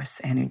force,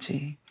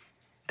 energy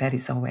that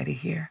is already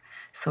here.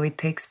 So it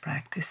takes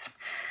practice.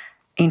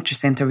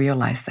 Interesting to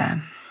realize that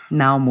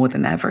now more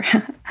than ever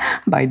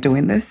by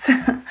doing this.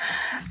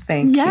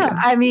 Thank you. Yeah,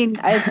 I mean,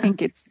 I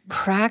think it's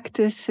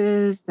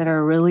practices that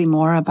are really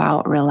more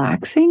about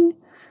relaxing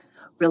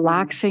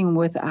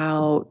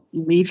without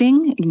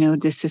leaving,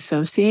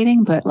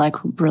 disassociating, but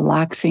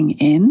relaxing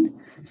in.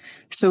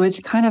 So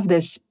it's kind of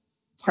this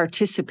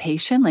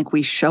participation, like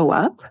we show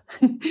up,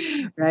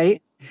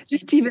 right?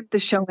 Just even the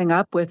showing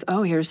up with,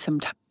 oh, here's some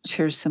touch,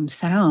 here's some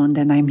sound,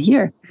 and I'm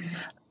here.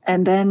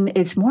 And then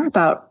it's more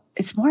about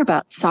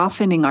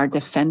softening our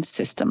defense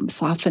system,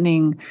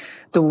 softening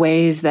the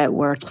ways that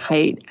we're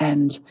tight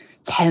and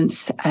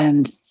tense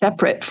and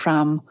separate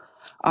from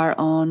our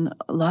own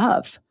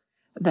love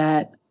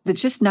that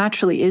just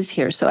naturally is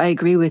here. So I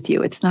agree with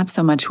you. It's not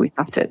so much we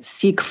have to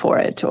seek for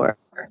it or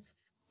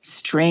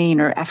strain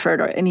or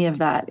effort or any of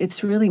that.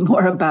 It's really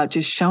more about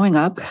just showing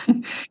up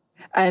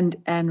and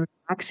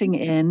relaxing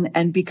in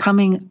and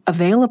becoming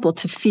available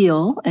to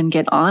feel and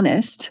get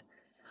honest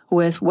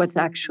with what's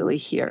actually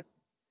here.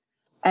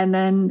 And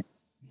then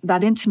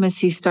that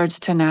intimacy starts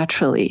to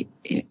naturally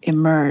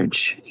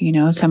emerge.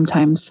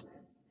 Sometimes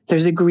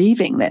there's a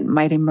grieving that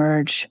might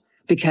emerge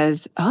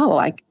because,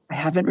 I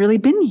haven't really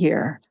been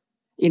here,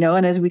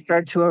 and as we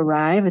start to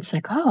arrive, it's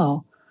like,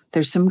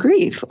 there's some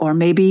grief. Or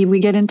maybe we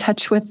get in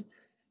touch with,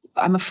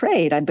 I'm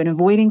afraid, I've been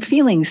avoiding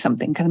feeling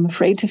something because I'm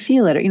afraid to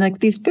feel it. Or, like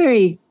these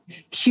very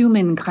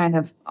human kind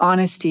of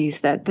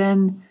honesties that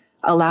then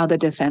allow the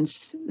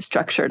defense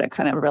structure to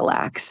kind of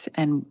relax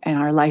and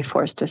our life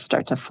force to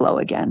start to flow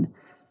again.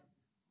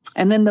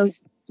 And then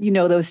those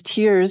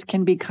tears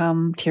can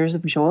become tears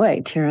of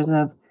joy, tears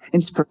of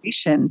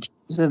inspiration,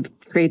 tears of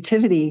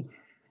creativity,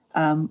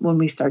 when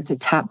we start to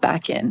tap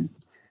back in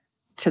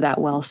to that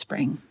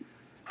wellspring.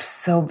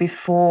 So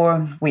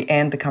before we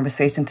end the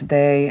conversation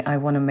today, I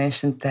want to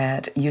mention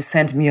that you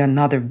sent me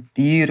another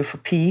beautiful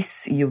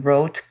piece you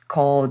wrote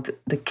called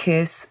The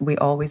Kiss We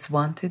Always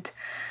Wanted,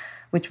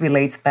 which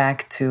relates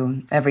back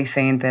to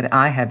everything that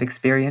I have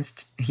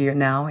experienced here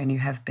now and you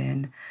have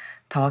been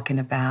talking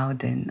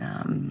about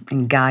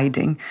and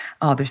guiding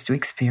others to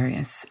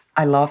experience.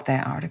 I love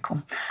that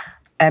article.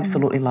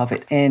 Absolutely love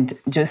it. And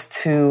just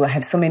to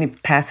have so many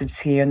passages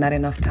here, not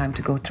enough time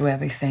to go through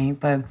everything,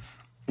 but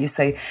you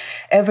say,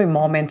 every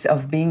moment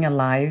of being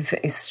alive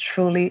is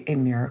truly a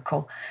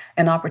miracle,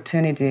 an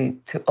opportunity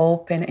to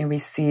open and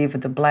receive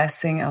the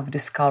blessing of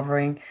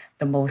discovering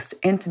the most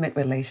intimate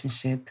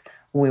relationship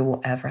we will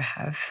ever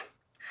have.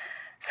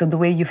 So the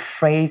way you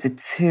phrase it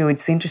too,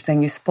 it's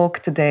interesting. You spoke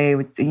today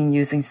in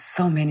using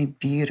so many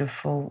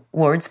beautiful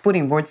words,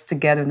 putting words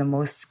together in the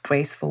most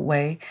graceful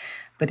way,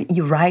 but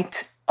you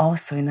write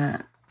also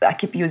I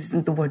keep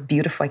using the word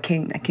beautiful. I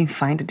can't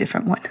find a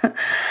different one.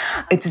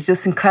 It's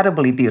just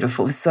incredibly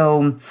beautiful.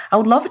 So I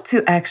would love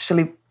to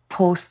actually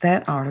post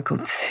that article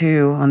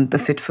too on the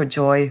Fit for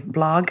Joy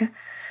blog.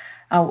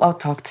 I'll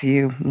talk to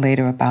you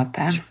later about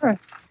that. Sure.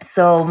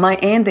 So my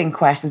ending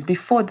questions.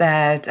 Before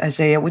that,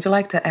 Ajaya, would you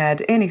like to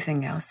add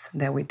anything else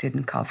that we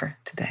didn't cover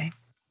today?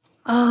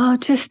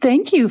 Just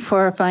thank you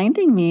for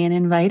finding me and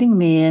inviting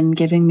me and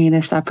giving me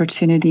this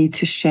opportunity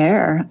to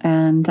share.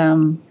 And,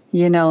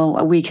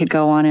 we could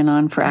go on and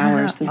on for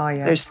hours.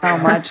 There's so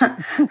much.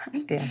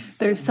 Yes.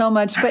 There's so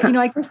much. But,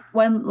 I guess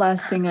one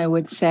last thing I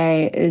would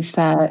say is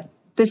that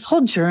this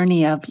whole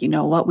journey of,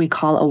 what we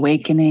call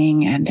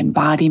awakening and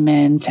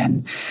embodiment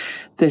and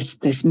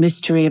this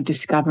mystery of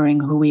discovering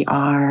who we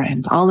are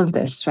and all of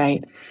this,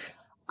 right?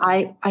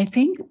 I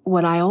think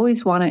what I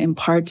always want to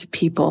impart to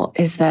people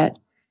is that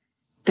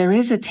there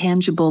is a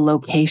tangible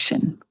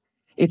location.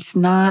 It's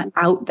not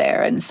out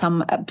there in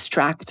some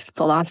abstract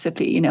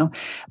philosophy.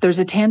 There's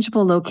a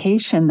tangible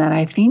location that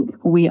I think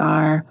we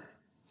are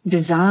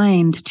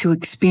designed to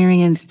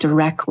experience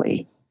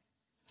directly.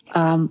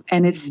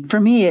 And for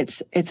me,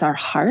 it's our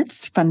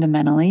hearts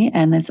fundamentally,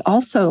 and it's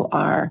also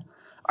our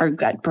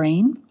gut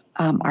brain,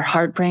 our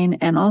heart brain,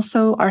 and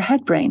also our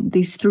head brain.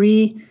 These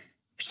three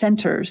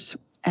centers.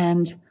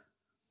 And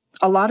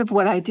a lot of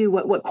what I do,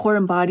 what core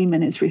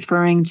embodiment is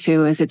referring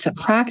to, is it's a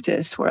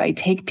practice where I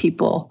take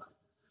people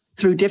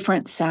through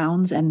different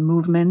sounds and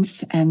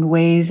movements and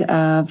ways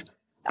of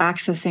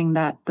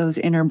accessing those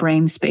inner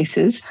brain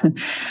spaces,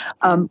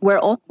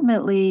 where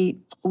ultimately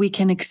we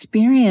can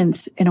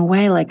experience, in a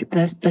way, like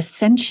the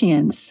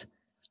sentience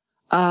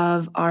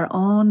of our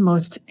own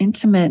most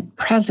intimate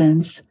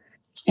presence,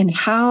 and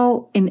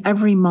how in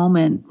every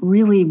moment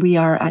really we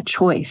are at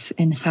choice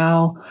in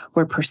how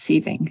we're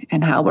perceiving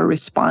and how we're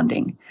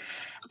responding.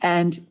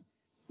 And,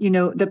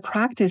 the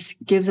practice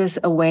gives us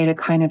a way to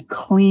kind of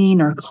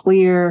clean or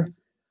clear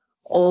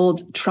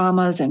old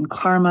traumas and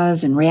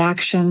karmas and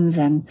reactions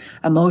and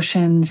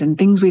emotions and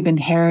things we've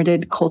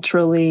inherited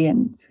culturally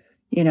and,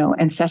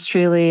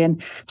 ancestrally,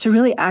 and to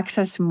really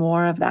access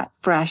more of that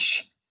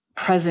fresh,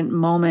 present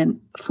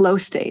moment flow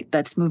state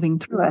that's moving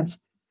through us.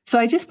 So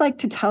I just like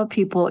to tell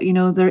people,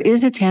 there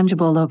is a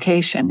tangible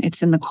location.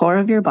 It's in the core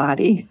of your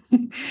body,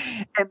 and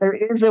there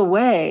is a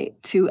way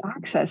to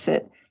access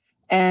it.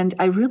 And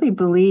I really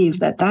believe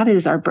that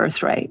is our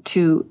birthright,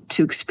 to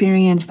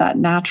experience that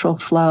natural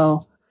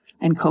flow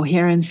and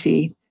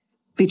coherency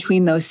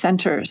between those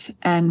centers.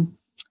 And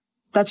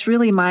that's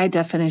really my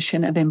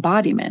definition of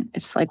embodiment.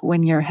 It's like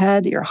when your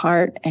head, your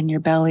heart, and your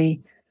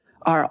belly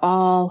are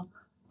all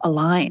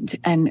aligned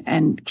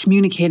and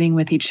communicating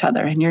with each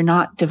other, and you're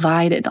not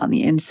divided on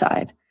the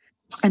inside.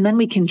 And then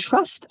we can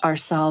trust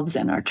ourselves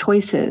and our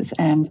choices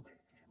and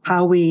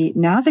how we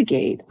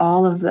navigate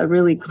all of the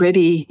really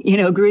gritty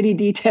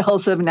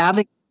details of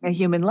navigating a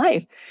human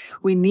life.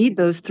 We need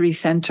those three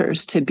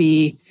centers to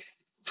be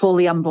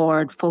fully on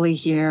board, fully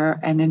here,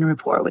 and in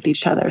rapport with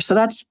each other. So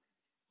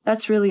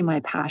that's really my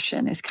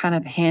passion, is kind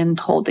of hand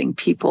holding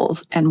people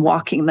and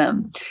walking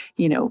them,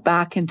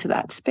 back into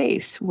that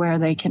space where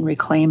they can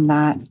reclaim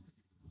that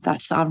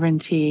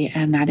sovereignty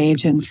and that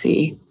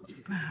agency.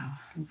 Wow.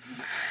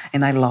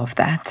 And I love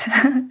that.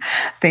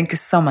 Thank you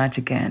so much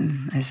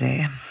again,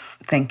 Ajay.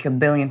 Thank you a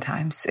billion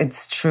times.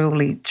 It's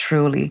truly,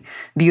 truly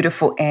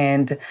beautiful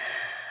and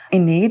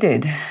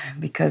needed,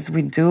 because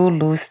we do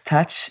lose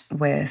touch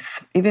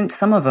with even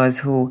some of us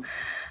who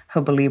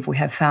believe we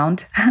have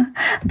found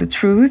the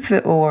truth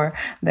or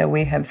that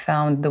we have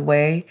found the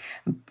way.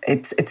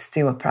 It's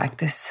still a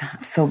practice.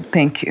 So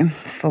thank you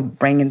for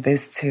bringing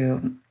this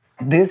to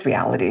this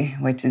reality,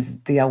 which is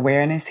the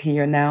awareness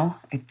here now.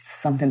 It's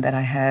something that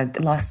I had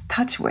lost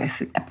touch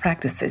with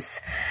practices.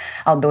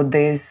 Although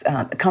there's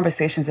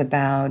conversations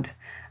about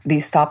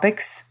these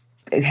topics,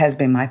 it has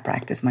been my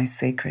practice, my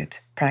sacred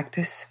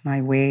practice,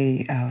 my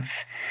way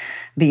of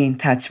being in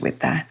touch with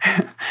that.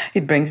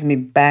 It brings me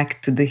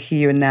back to the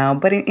here now,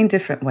 but in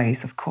different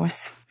ways, of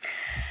course.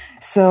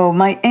 So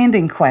my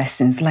ending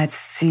questions, let's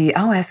see.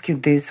 I'll ask you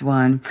this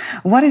one.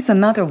 What is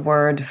another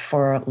word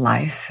for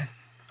life?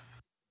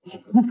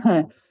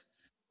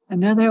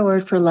 Another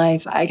word for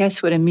life, I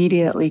guess what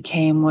immediately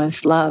came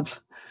was love.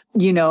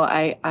 You know,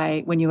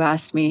 I when you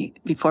asked me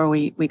before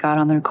we got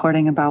on the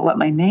recording about what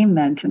my name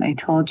meant, and I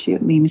told you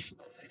it means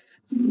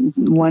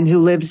one who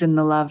lives in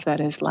the love that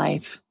is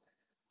life.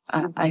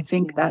 I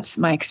think that's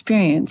my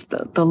experience,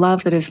 the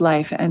love that is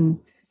life. And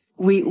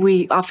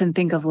we often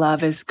think of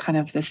love as kind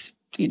of this,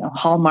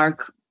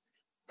 hallmark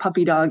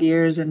puppy dog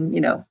ears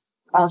and,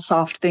 all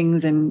soft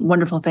things and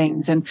wonderful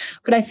things.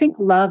 But I think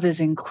love is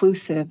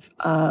inclusive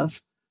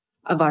of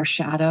our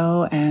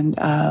shadow and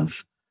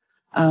of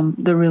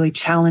the really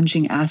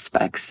challenging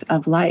aspects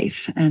of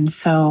life. And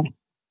so,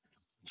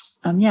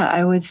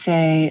 I would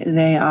say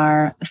they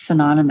are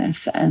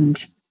synonymous.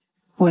 And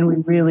when we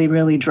really,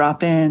 really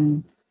drop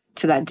in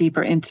to that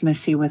deeper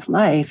intimacy with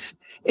life,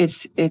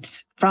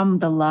 it's from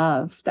the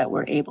love that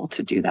we're able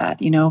to do that.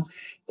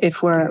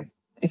 If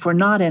we're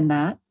not in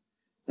that,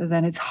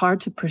 then it's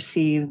hard to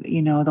perceive,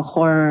 the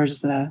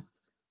horrors, the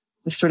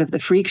sort of the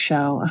freak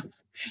show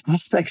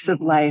aspects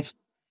of life,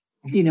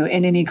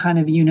 in any kind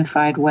of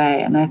unified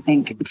way. And I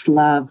think it's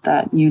love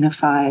that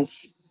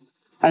unifies,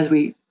 as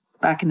we,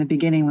 back in the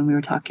beginning when we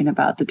were talking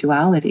about the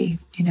duality,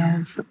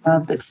 it's the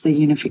love that's the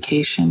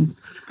unification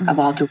of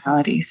all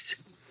dualities.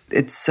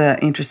 It's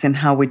interesting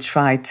how we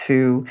try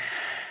to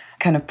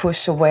kind of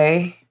push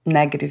away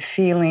negative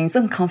feelings,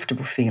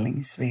 uncomfortable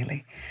feelings,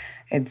 really.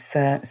 It's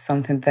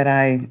something that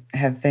I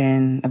have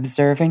been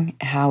observing,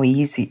 how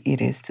easy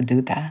it is to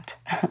do that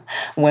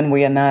when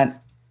we are not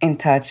in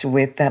touch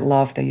with that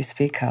love that you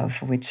speak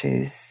of, which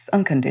is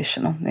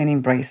unconditional and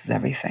embraces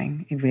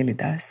everything. It really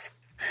does.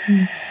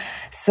 Mm.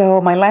 So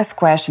my last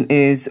question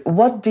is,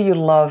 what do you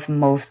love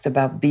most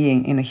about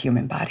being in a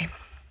human body?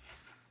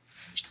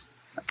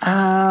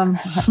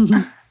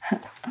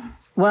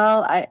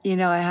 Well, I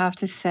have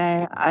to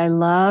say, I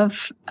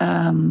love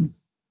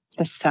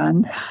the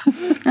sun.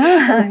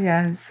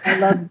 Yes. I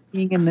love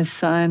being in the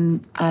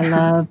sun. I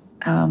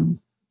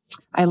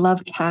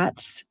love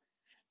cats.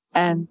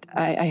 And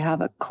I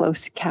have a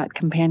close cat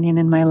companion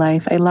in my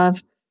life. I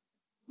love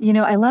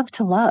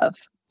to love.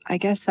 I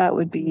guess that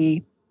would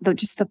be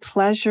just the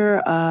pleasure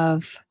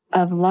of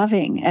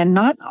loving, and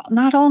not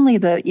only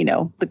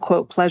the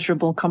quote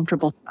pleasurable,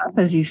 comfortable stuff,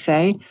 as you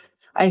say.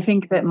 I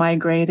think that my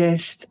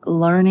greatest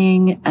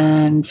learning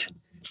and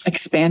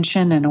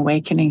expansion and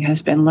awakening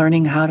has been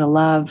learning how to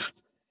love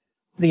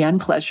the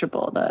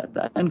unpleasurable,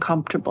 the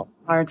uncomfortable,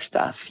 hard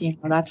stuff.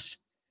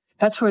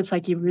 That's where it's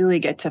like you really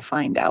get to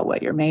find out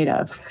what you're made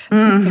of.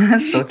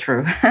 That's so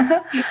true.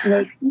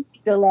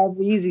 You love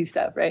the easy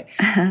stuff, right?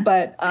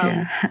 But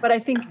I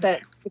think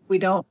that if we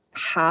don't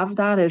have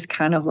that as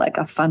kind of like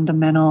a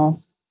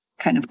fundamental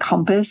kind of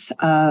compass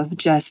of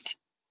just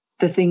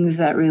the things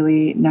that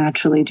really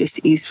naturally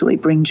just easily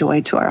bring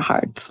joy to our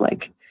hearts,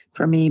 like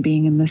for me,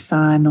 being in the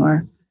sun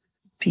or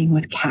being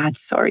with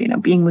cats or,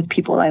 being with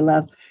people I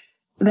love,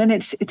 then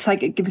it's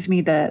like it gives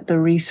me the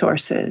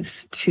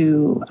resources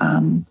to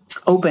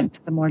open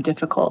to the more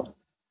difficult,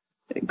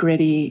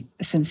 gritty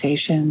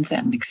sensations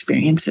and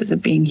experiences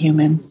of being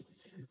human.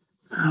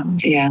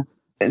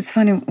 It's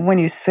funny when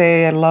you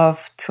say I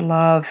love to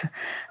love.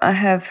 I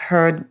have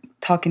heard,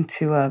 talking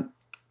to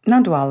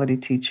non-duality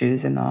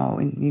teachers and all,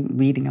 and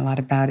reading a lot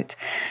about it,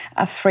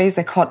 a phrase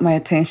that caught my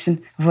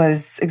attention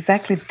was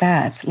exactly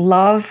that.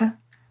 Love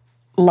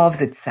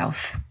loves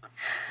itself.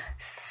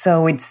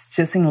 So it's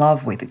just in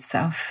love with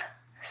itself.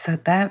 So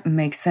that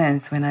makes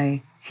sense when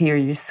I hear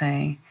you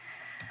saying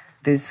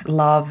this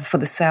love for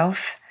the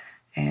self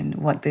and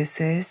what this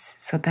is.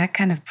 So that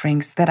kind of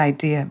brings that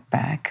idea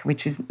back,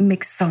 which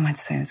makes so much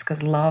sense,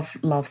 because love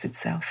loves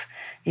itself.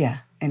 Yeah,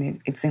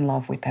 and it's in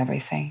love with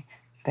everything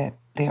that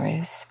there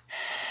is.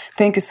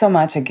 Thank you so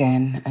much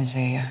again,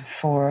 Ajay,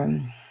 for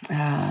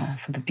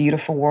the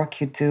beautiful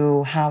work you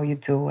do, how you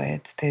do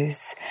it,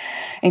 this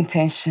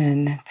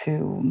intention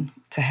to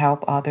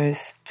help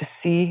others to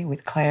see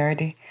with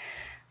clarity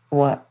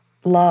what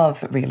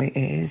love really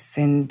is,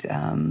 and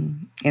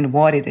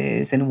what it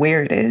is and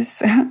where it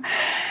is.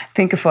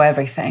 Thank you for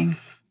everything.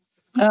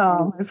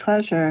 Oh, my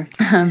pleasure.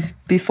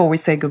 Before we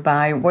say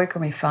goodbye, where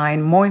can we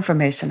find more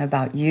information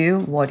about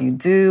you, what you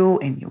do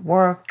in your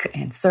work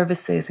and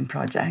services and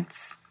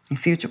projects and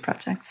future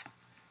projects?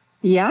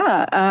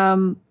 Yeah.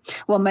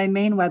 Well, my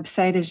main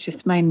website is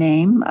just my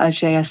name,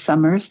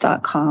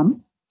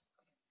 ajeasummers.com.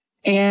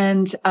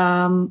 And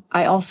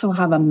I also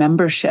have a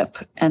membership,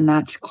 and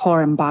that's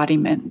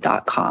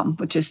coreembodiment.com,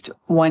 which is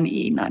one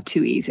E, not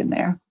two E's in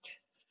there.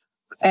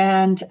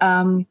 And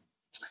I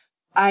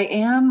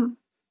am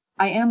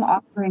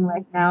offering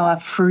right now a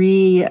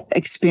free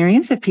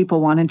experience if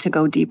people wanted to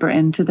go deeper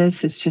into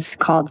this. It's just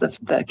called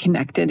the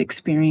Connected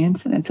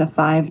Experience, and it's a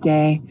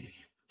 5-day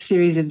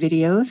series of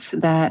videos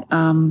that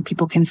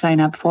people can sign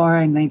up for,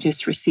 and they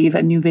just receive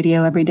a new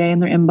video every day in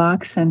their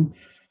inbox. And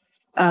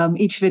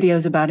each video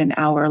is about an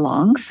hour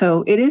long,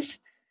 so it is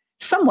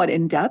somewhat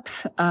in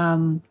depth,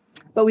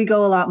 but we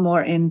go a lot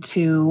more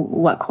into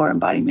what core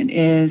embodiment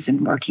is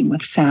and working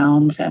with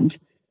sounds and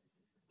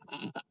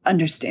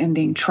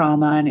understanding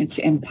trauma and its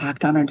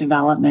impact on our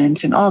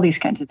development and all these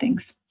kinds of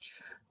things.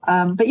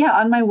 But yeah,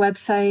 on my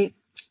website,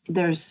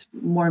 there's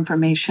more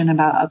information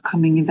about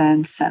upcoming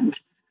events and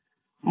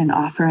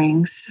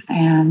offerings.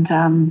 And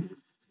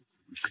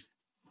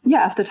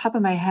yeah, off the top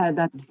of my head,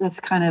 that's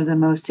kind of the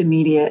most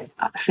immediate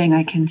thing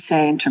I can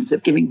say in terms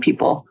of giving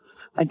people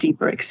a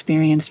deeper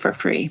experience for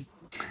free.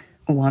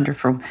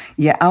 Wonderful.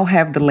 Yeah, I'll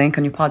have the link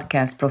on your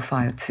podcast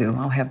profile too.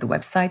 I'll have the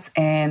websites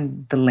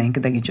and the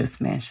link that you just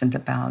mentioned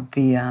about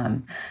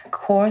the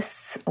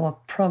course or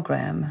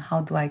program.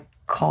 How do I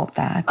call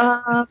that?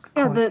 Yeah,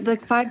 the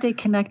 5-day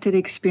Connected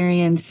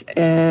Experience.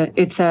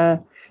 It's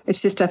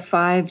just a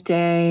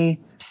 5-day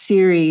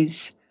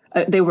series.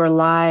 They were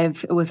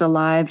live. It was a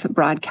live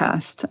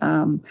broadcast.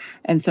 And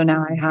so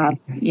now I have,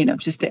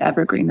 just to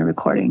evergreen the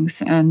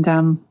recordings. And,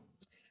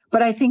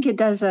 but I think it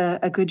does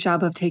a good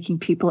job of taking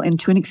people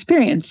into an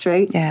experience,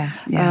 right? Yeah.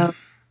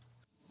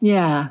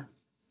 Yeah.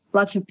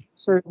 Lots of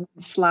pictures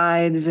and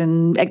slides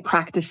and egg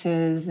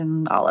practices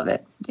and all of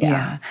it.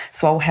 Yeah.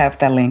 So I'll have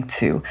that link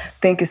too.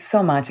 Thank you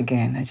so much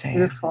again, Ajaya.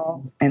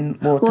 Beautiful.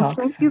 And we'll talk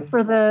thank soon. you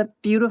for the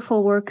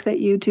beautiful work that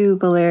you do,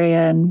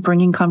 Valeria, and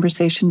bringing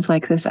conversations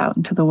like this out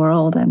into the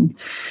world, and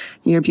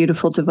your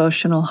beautiful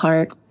devotional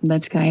heart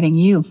that's guiding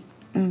you.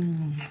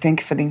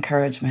 Thank you for the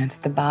encouragement.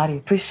 The body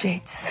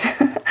appreciates.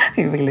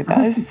 It really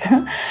does.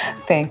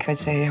 Thank you,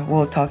 Ajaya.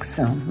 We'll talk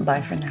soon.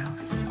 Bye for now.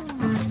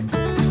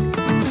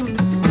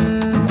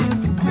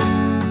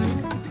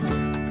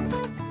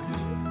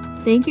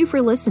 Thank you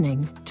for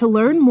listening. To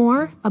learn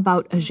more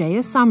about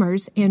Ajaya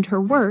Summers and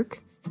her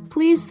work,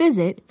 please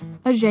visit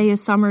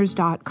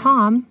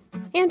ajeasummers.com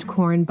and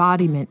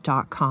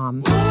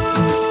coreembodiment.com.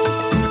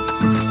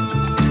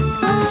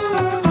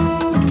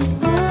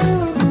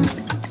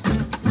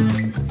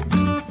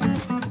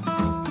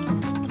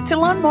 To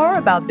learn more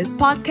about this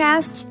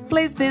podcast,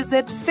 please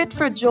visit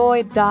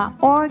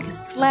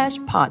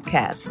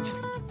fitforjoy.org/podcast.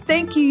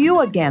 Thank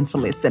you again for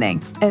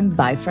listening, and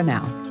bye for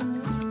now.